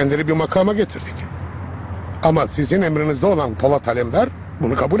İskender'i bir makama getirdik. Ama sizin emrinizde olan Polat Alemdar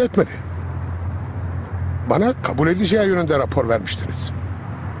bunu kabul etmedi. Bana kabul edeceği yönünde rapor vermiştiniz.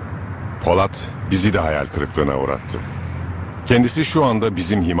 Polat bizi de hayal kırıklığına uğrattı. Kendisi şu anda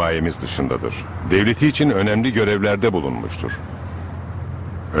bizim himayemiz dışındadır. Devleti için önemli görevlerde bulunmuştur.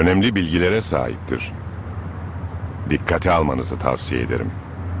 Önemli bilgilere sahiptir. Dikkate almanızı tavsiye ederim.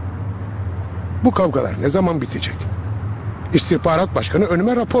 Bu kavgalar ne zaman bitecek? İstihbarat Başkanı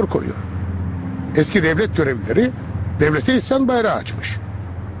önüme rapor koyuyor. Eski devlet görevlileri devlete isyan bayrağı açmış.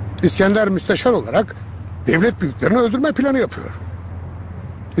 İskender müsteşar olarak devlet büyüklerini öldürme planı yapıyor.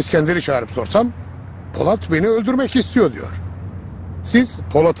 İskender'i çağırıp sorsam Polat beni öldürmek istiyor diyor. Siz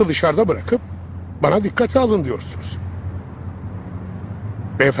Polat'ı dışarıda bırakıp bana dikkate alın diyorsunuz.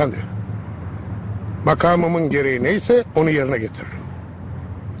 Beyefendi, makamımın gereği neyse onu yerine getiririm.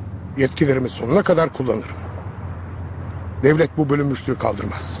 Yetkilerimi sonuna kadar kullanırım. Devlet bu bölünmüşlüğü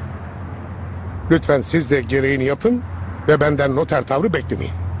kaldırmaz. Lütfen siz de gereğini yapın ve benden noter tavrı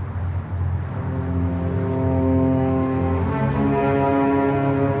beklemeyin.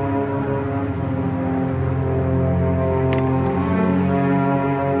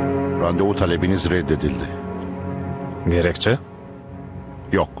 Randevu talebiniz reddedildi. Gerekçe?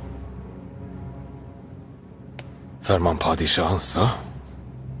 Yok. Ferman padişahınsa...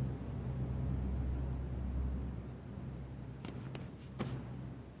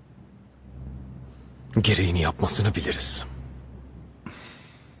 gereğini yapmasını biliriz.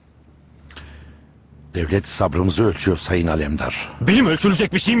 Devlet sabrımızı ölçüyor Sayın Alemdar. Benim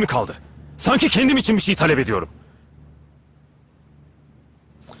ölçülecek bir şeyim mi kaldı? Sanki kendim için bir şey talep ediyorum.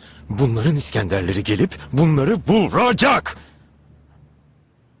 Bunların İskenderleri gelip bunları vuracak.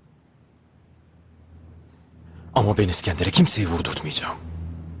 Ama ben İskender'e kimseyi vurdurtmayacağım.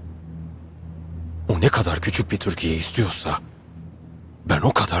 O ne kadar küçük bir Türkiye istiyorsa ben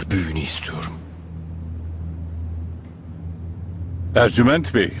o kadar büyüğünü istiyorum.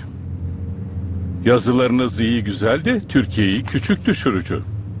 Ercüment Bey, yazılarınız iyi güzel de Türkiye'yi küçük düşürücü.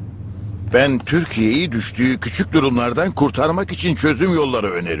 Ben Türkiye'yi düştüğü küçük durumlardan kurtarmak için çözüm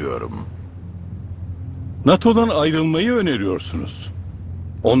yolları öneriyorum. NATO'dan ayrılmayı öneriyorsunuz.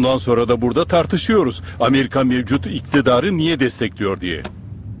 Ondan sonra da burada tartışıyoruz. Amerika mevcut iktidarı niye destekliyor diye.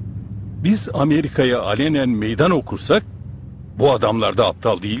 Biz Amerika'ya alenen meydan okursak bu adamlar da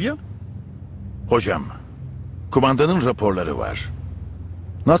aptal değil ya. Hocam, kumandanın raporları var.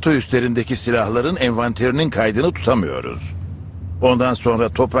 NATO üslerindeki silahların envanterinin kaydını tutamıyoruz. Ondan sonra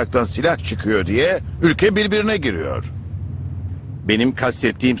topraktan silah çıkıyor diye ülke birbirine giriyor. Benim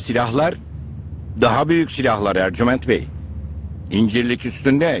kastettiğim silahlar daha büyük silahlar Ercüment Bey. İncirlik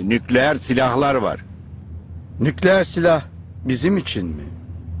üstünde nükleer silahlar var. Nükleer silah bizim için mi?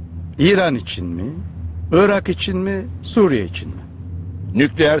 İran için mi? Irak için mi? Suriye için mi?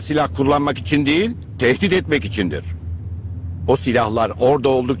 Nükleer silah kullanmak için değil, tehdit etmek içindir. O silahlar orada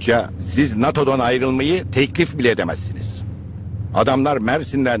oldukça siz NATO'dan ayrılmayı teklif bile edemezsiniz. Adamlar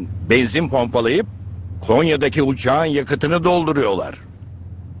Mersin'den benzin pompalayıp Konya'daki uçağın yakıtını dolduruyorlar.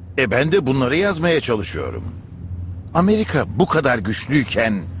 Ben de bunları yazmaya çalışıyorum. Amerika bu kadar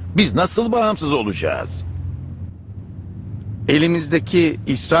güçlüyken biz nasıl bağımsız olacağız? Elimizdeki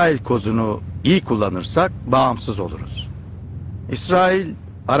İsrail kozunu iyi kullanırsak bağımsız oluruz. İsrail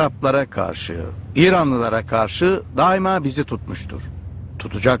Araplara karşı, İranlılara karşı daima bizi tutmuştur.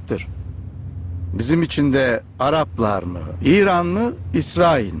 Tutacaktır. Bizim için de Araplar mı, İran mı,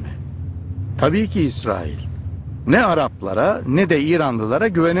 İsrail mi? Tabii ki İsrail. Ne Araplara ne de İranlılara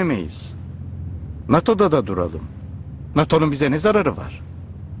güvenemeyiz. NATO'da da duralım. NATO'nun bize ne zararı var?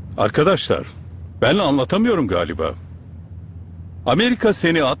 Arkadaşlar, ben anlatamıyorum galiba. Amerika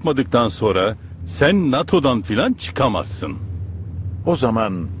seni atmadıktan sonra sen NATO'dan filan çıkamazsın. O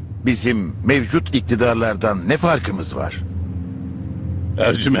zaman bizim mevcut iktidarlardan ne farkımız var?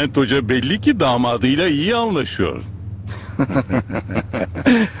 Ercüment Hoca belli ki damadıyla iyi anlaşıyor.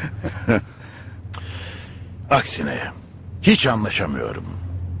 Aksine hiç anlaşamıyorum.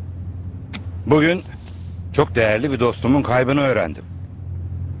 Bugün çok değerli bir dostumun kaybını öğrendim.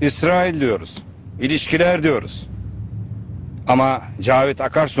 İsrail diyoruz, ilişkiler diyoruz. Ama Cavit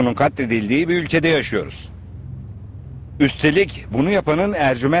Akarsu'nun katledildiği bir ülkede yaşıyoruz. Üstelik bunu yapanın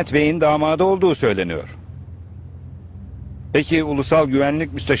Ercüment Bey'in damadı olduğu söyleniyor. Peki Ulusal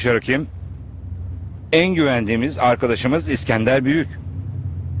Güvenlik Müsteşarı kim? En güvendiğimiz arkadaşımız İskender Büyük.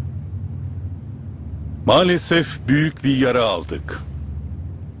 Maalesef büyük bir yara aldık.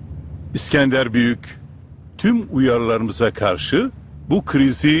 İskender Büyük tüm uyarılarımıza karşı bu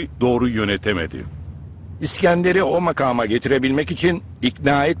krizi doğru yönetemedi. İskender'i o makama getirebilmek için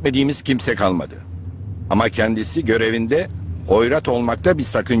ikna etmediğimiz kimse kalmadı. Ama kendisi görevinde hoyrat olmakta bir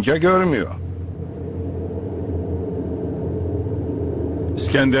sakınca görmüyor.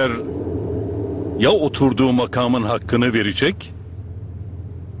 İskender ya oturduğu makamın hakkını verecek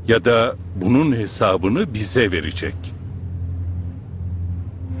ya da bunun hesabını bize verecek.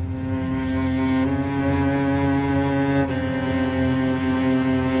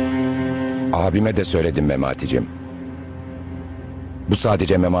 Abime de söyledim Memati'cim. Bu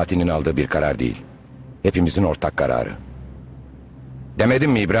sadece Memati'nin aldığı bir karar değil. Hepimizin ortak kararı.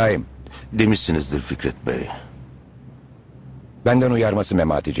 Demedim mi İbrahim? Demişsinizdir Fikret Bey. Benden uyarması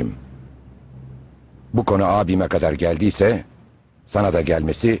Memati'cim. Bu konu abime kadar geldiyse sana da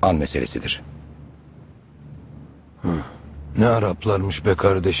gelmesi an meselesidir. Ne Araplarmış be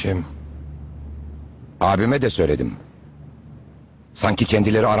kardeşim. Abime de söyledim. Sanki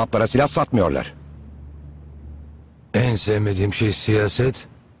kendileri Araplara silah satmıyorlar. En sevmediğim şey siyaset.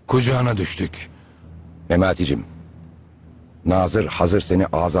 Kucağına düştük. Memati'cim, Nazır hazır seni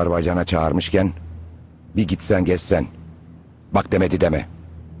Azerbaycan'a çağırmışken bir gitsen gezsen. Bak demedi deme.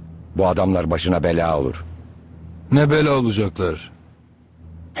 Bu adamlar başına bela olur. Ne bela olacaklar?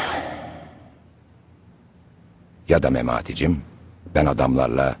 Ya da Memati'cim, ben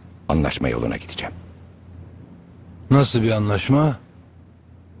adamlarla anlaşma yoluna gideceğim. Nasıl bir anlaşma?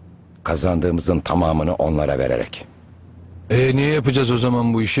 Kazandığımızın tamamını onlara vererek. Niye yapacağız o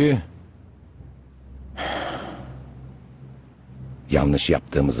zaman bu işi? Yanlış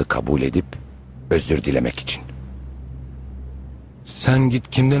yaptığımızı kabul edip özür dilemek için. Sen git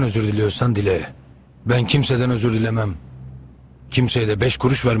kimden özür diliyorsan dile. Ben kimseden özür dilemem. Kimseye de 5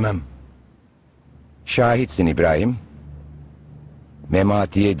 kuruş vermem. Şahitsin İbrahim.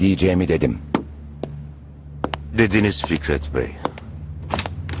 Memati'ye diyeceğimi dedim. Dediniz Fikret Bey.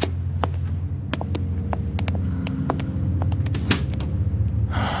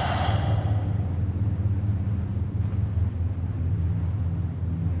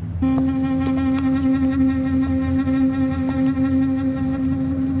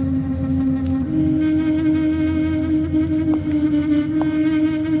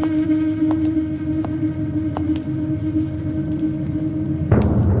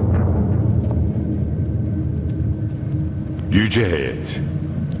 Yüce heyet.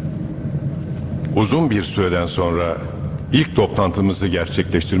 Uzun bir süreden sonra ilk toplantımızı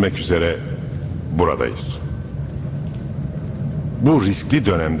gerçekleştirmek üzere buradayız. Bu riskli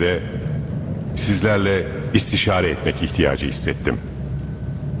dönemde sizlerle istişare etmek ihtiyacı hissettim.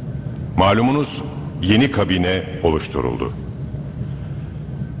 Malumunuz yeni kabine oluşturuldu.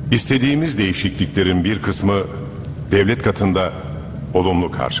 İstediğimiz değişikliklerin bir kısmı devlet katında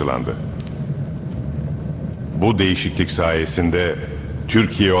olumlu karşılandı. Bu değişiklik sayesinde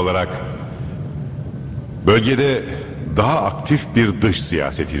Türkiye olarak bölgede daha aktif bir dış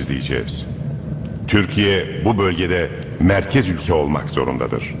siyaset izleyeceğiz. Türkiye bu bölgede merkez ülke olmak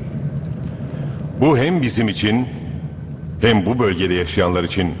zorundadır. Bu hem bizim için hem bu bölgede yaşayanlar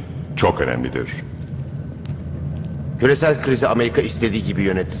için çok önemlidir. Küresel krizi Amerika istediği gibi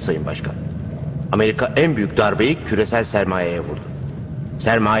yönetti Sayın Başkan. Amerika en büyük darbeyi küresel sermayeye vurdu.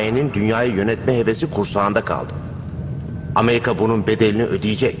 Sermayenin dünyayı yönetme hevesi kursağında kaldı. Amerika bunun bedelini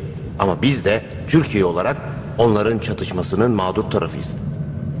ödeyecek. Ama biz de Türkiye olarak onların çatışmasının mağdur tarafıyız.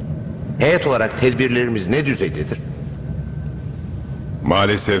 Heyet olarak tedbirlerimiz ne düzeydedir?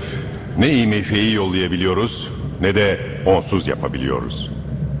 Maalesef ne IMF'yi yollayabiliyoruz ne de onsuz yapabiliyoruz.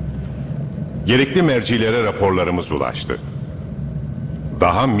 Gerekli mercilere raporlarımız ulaştı.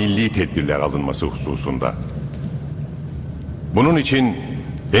 Daha milli tedbirler alınması hususunda. Bunun için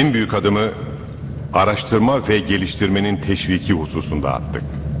en büyük adımı araştırma ve geliştirmenin teşviki hususunda attık.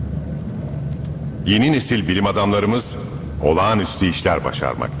 Yeni nesil bilim adamlarımız olağanüstü işler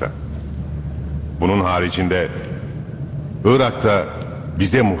başarmakta. Bunun haricinde Irak'ta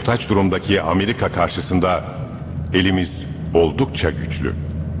bize muhtaç durumdaki Amerika karşısında elimiz oldukça güçlü.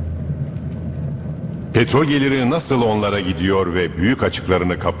 Petrol geliri nasıl onlara gidiyor ve büyük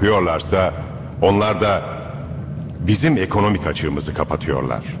açıklarını kapıyorlarsa onlar da bizim ekonomik açığımızı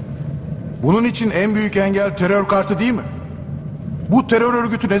kapatıyorlar. Bunun için en büyük engel terör kartı değil mi? Bu terör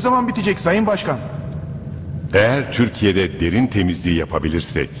örgütü ne zaman bitecek Sayın Başkan? Eğer Türkiye'de derin temizliği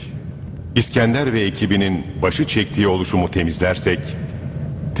yapabilirsek, İskender ve ekibinin başı çektiği oluşumu temizlersek,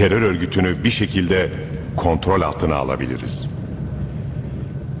 terör örgütünü bir şekilde kontrol altına alabiliriz.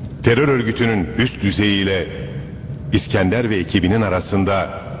 Terör örgütünün üst düzeyiyle İskender ve ekibinin arasında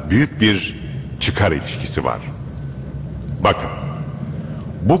büyük bir çıkar ilişkisi var. Bakın,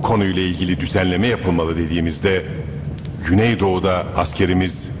 bu konuyla ilgili düzenleme yapılmalı dediğimizde Güneydoğu'da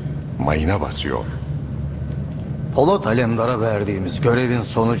askerimiz mayına basıyor. Polat Alemdar'a verdiğimiz görevin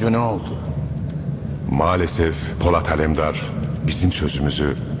sonucu ne oldu? Maalesef Polat Alemdar bizim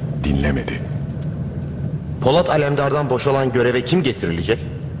sözümüzü dinlemedi. Polat Alemdar'dan boşalan göreve kim getirilecek?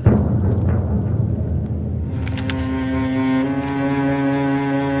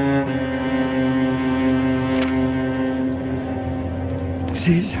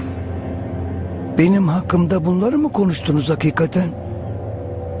 Siz benim hakkımda bunları mı konuştunuz hakikaten?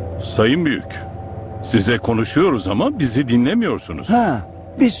 Sayın Büyük, size konuşuyoruz ama bizi dinlemiyorsunuz. Ha,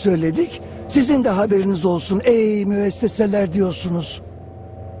 biz söyledik, sizin de haberiniz olsun ey müesseseler diyorsunuz.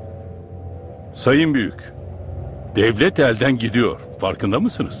 Sayın Büyük, devlet elden gidiyor. Farkında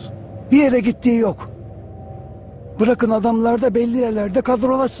mısınız? Bir yere gittiği yok. Bırakın adamlar da belli yerlerde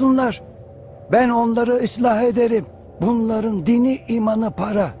kadrolasınlar. Ben onları ıslah ederim. Bunların dini, imanı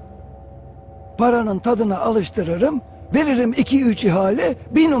para. Paranın tadına alıştırırım, veririm 2-3 ihale,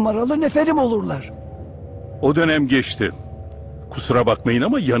 1 numaralı neferim olurlar. O dönem geçti. Kusura bakmayın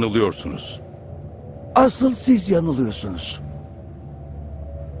ama yanılıyorsunuz. Asıl siz yanılıyorsunuz.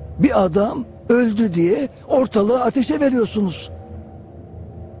 Bir adam öldü diye ortalığı ateşe veriyorsunuz.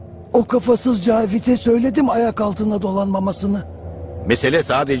 O kafasız Cavit'e söyledim ayak altına dolanmamasını. Mesele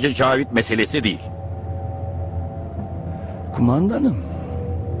sadece Cavit meselesi değil. Kumandanım,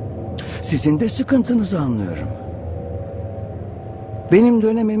 sizin de sıkıntınızı anlıyorum. Benim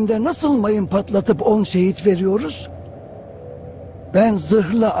dönemimde nasıl mayın patlatıp 10 şehit veriyoruz? Ben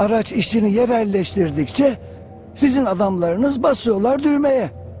zırhlı araç işini yerelleştirdikçe sizin adamlarınız basıyorlar düğmeye.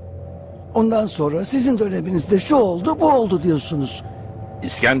 Ondan sonra sizin döneminizde şu oldu bu oldu diyorsunuz.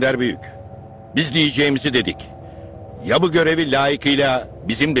 İskender Büyük, biz diyeceğimizi dedik. Ya bu görevi layıkıyla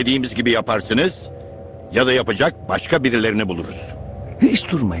bizim dediğimiz gibi yaparsınız ya da yapacak başka birilerini buluruz.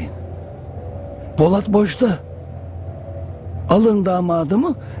 Hiç durmayın. Polat boşta. Alın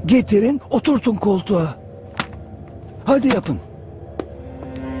damadımı, getirin, oturtun koltuğa. Hadi yapın.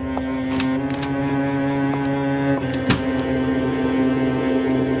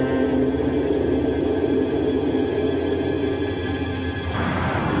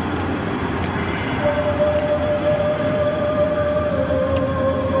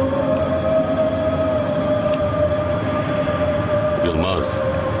 Yılmaz,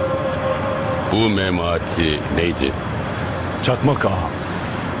 bu Memati neydi? Çakmak ağa.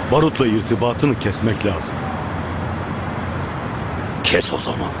 Barutla irtibatını kesmek lazım. Kes o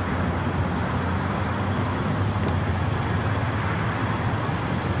zaman.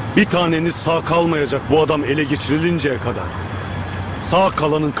 Bir taneniz sağ kalmayacak bu adam ele geçirilinceye kadar. Sağ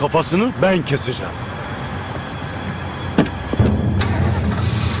kalanın kafasını ben keseceğim.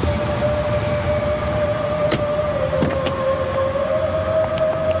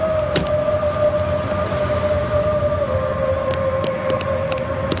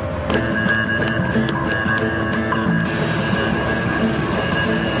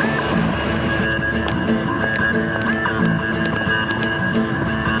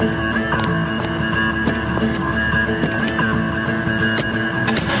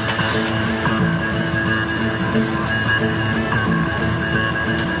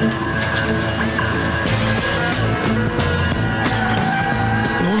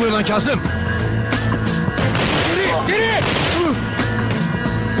 Kazım! Geri! Geri!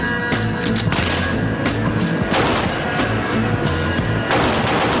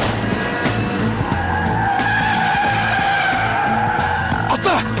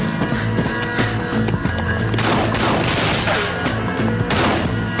 Atla!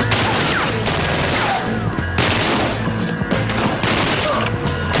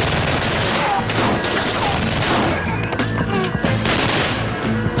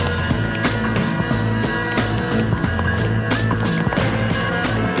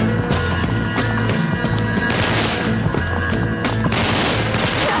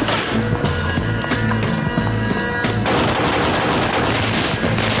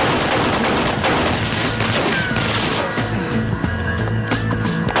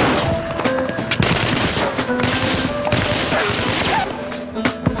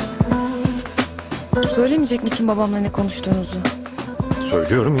 Söylemeyecek misin babamla ne konuştuğunuzu?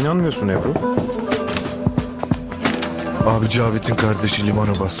 Söylüyorum, inanmıyorsun Ebru. Abi Cavit'in kardeşi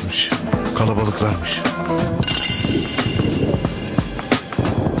limana basmış. Kalabalıklarmış.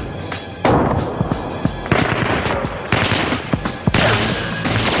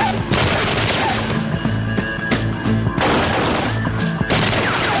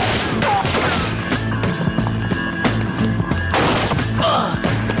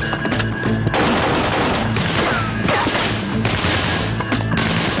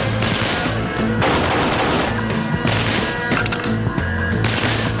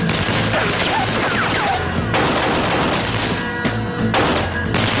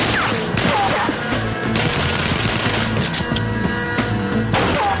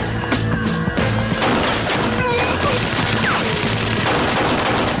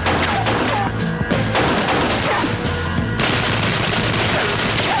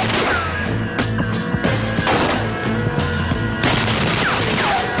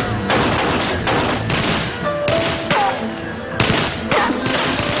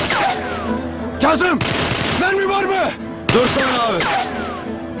 Kazım! Mermi var mı? 4 tane abi.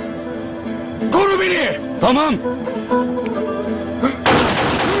 Koru beni! Tamam.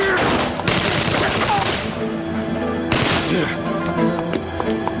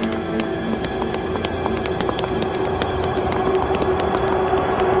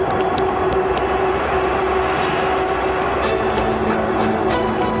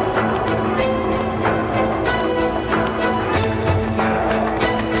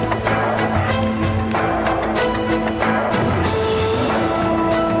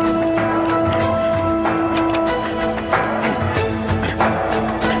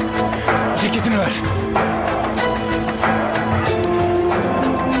 Ceketini ver.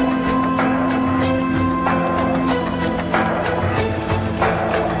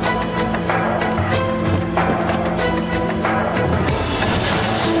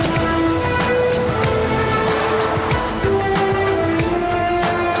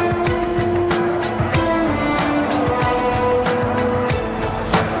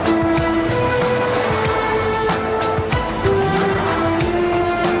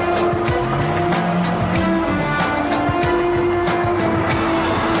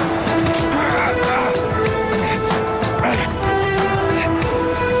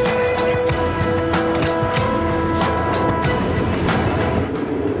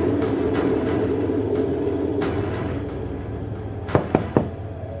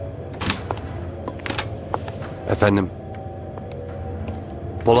 Efendim,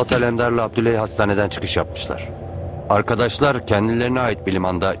 Polat Alemdar'la Abdüley hastaneden çıkış yapmışlar. Arkadaşlar kendilerine ait bir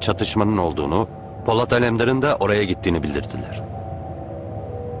limanda çatışmanın olduğunu, Polat Alemdar'ın da oraya gittiğini bildirdiler.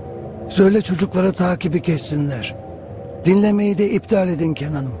 Söyle çocuklara takibi kessinler. Dinlemeyi de iptal edin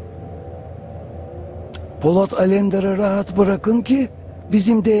Kenan'ım. Polat Alemdar'ı rahat bırakın ki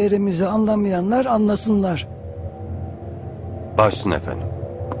bizim değerimizi anlamayanlar anlasınlar. Başsın efendim.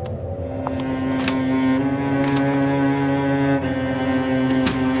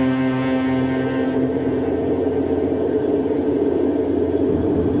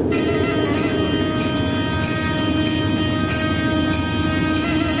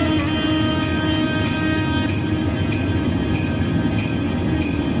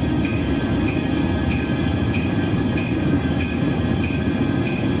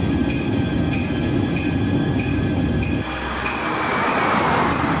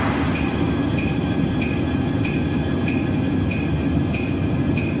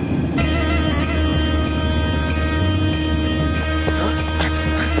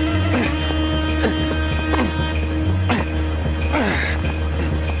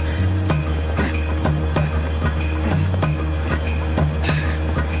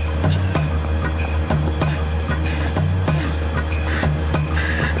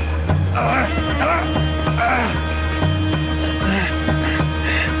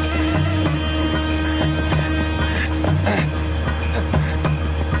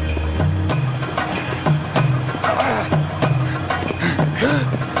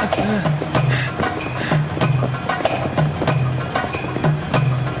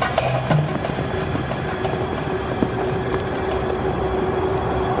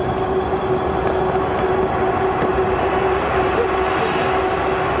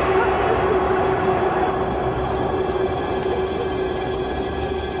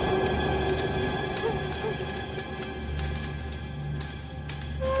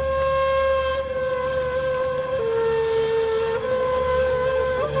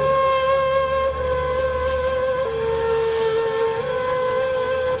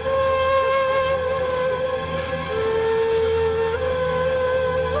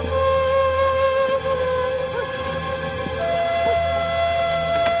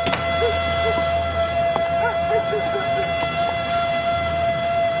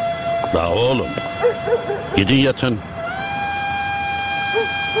 La oğlum, gidin yatın.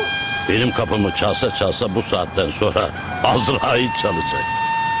 Benim kapımı çalsa çalsa bu saatten sonra Azrail çalacak.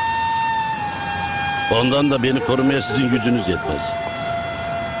 Ondan da beni korumaya sizin gücünüz yetmez.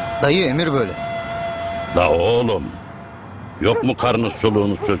 Dayı emir böyle. La oğlum, yok mu karınız,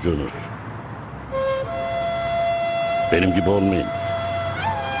 çoluğunuz, çocuğunuz? Benim gibi olmayın.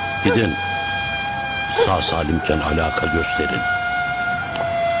 Gidin, sağ salimken alaka gösterin.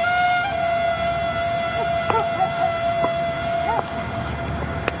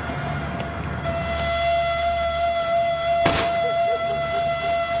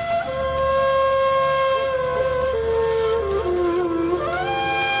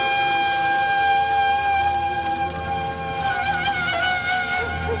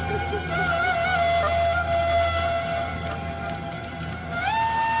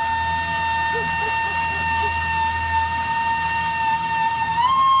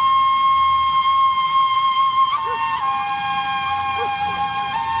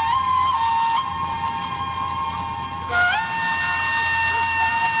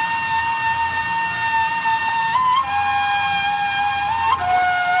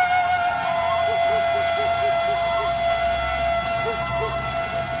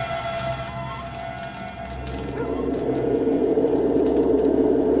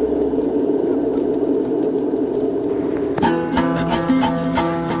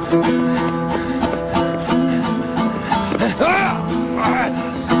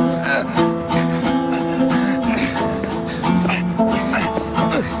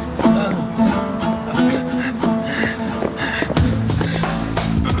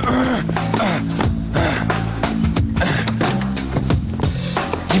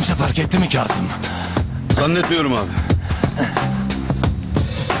 Kimse fark etti mi Kazım? Zannetmiyorum abi.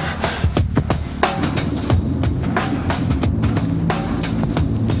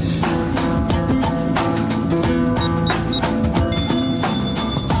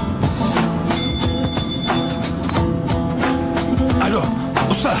 Alo,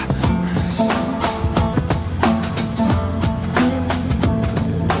 usta.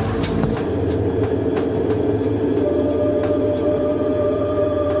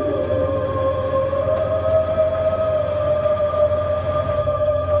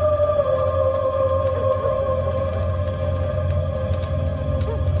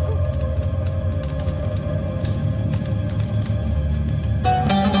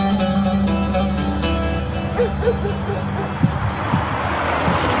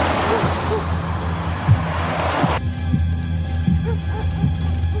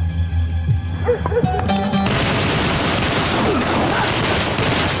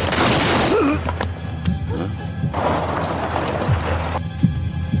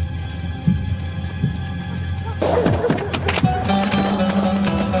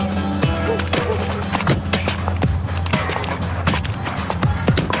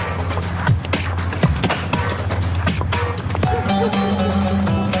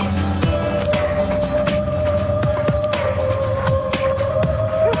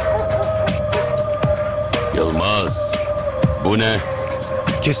 Bu ne?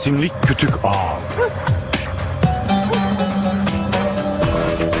 Kesinlik kütük ağam.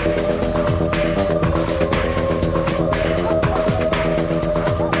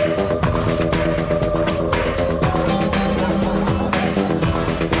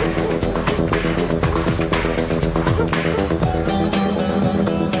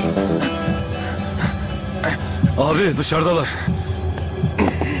 Abi dışarıdalar.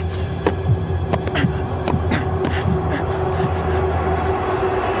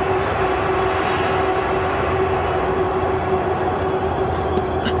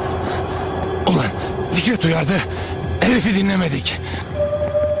 Ulan Fikret uyardı. Herifi dinlemedik.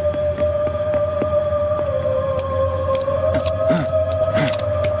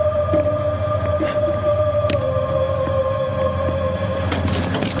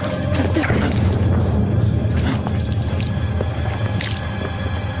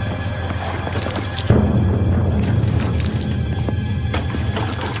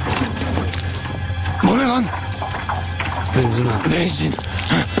 Bu ne lan? Benzin abi. Benzin.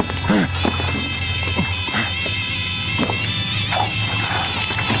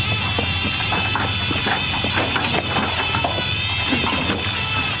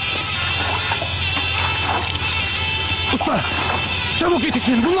 Usta! Çabuk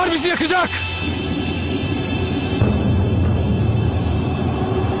yetişin. Bunlar bizi yakacak.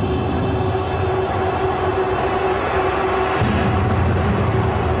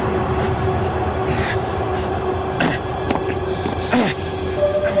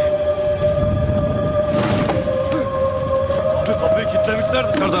 Abi kapıyı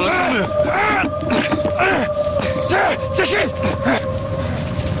kilitlemişler, dışarıdan açılmıyor. Çekil!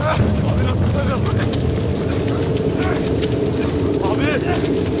 Abi nasıl tutacağız bakayım? Abi!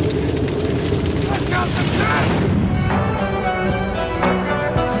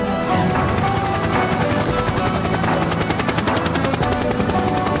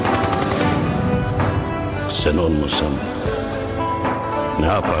 Sen olmasan ne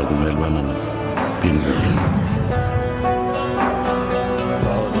yapardım Elvan Hanım bilmiyorum.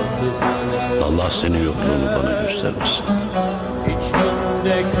 Allah senin yokluğunu bana göstermesin.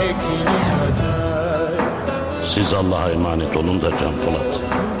 Siz Allah'a emanet olun da Can Polat.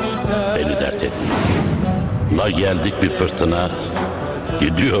 Beni dert etmeyin. La geldik bir fırtına,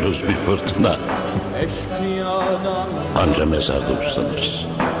 gidiyoruz bir fırtına. Anca mezarda uslanırız.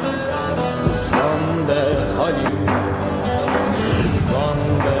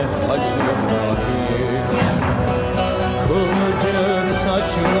 Kılıcın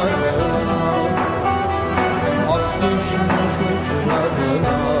saçlarına ak düşmüş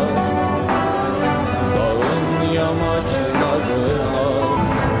uçlarına, dağın yamaçlarına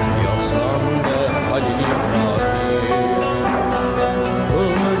yazsam da Halil İbrahim.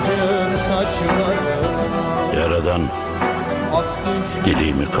 Kılıcın saçlarına Yaradan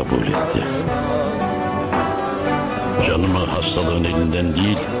dileğimi kabul etti. Canımı hastalığın elinden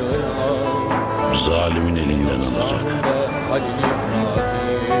değil, zalimin elinden alacak.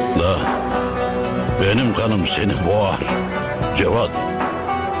 La, benim kanım seni boğar. Cevat.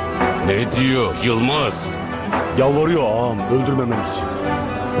 Ne diyor Yılmaz? Yalvarıyor ağam öldürmemen için.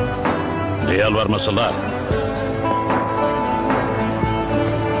 Ne yalvarması la?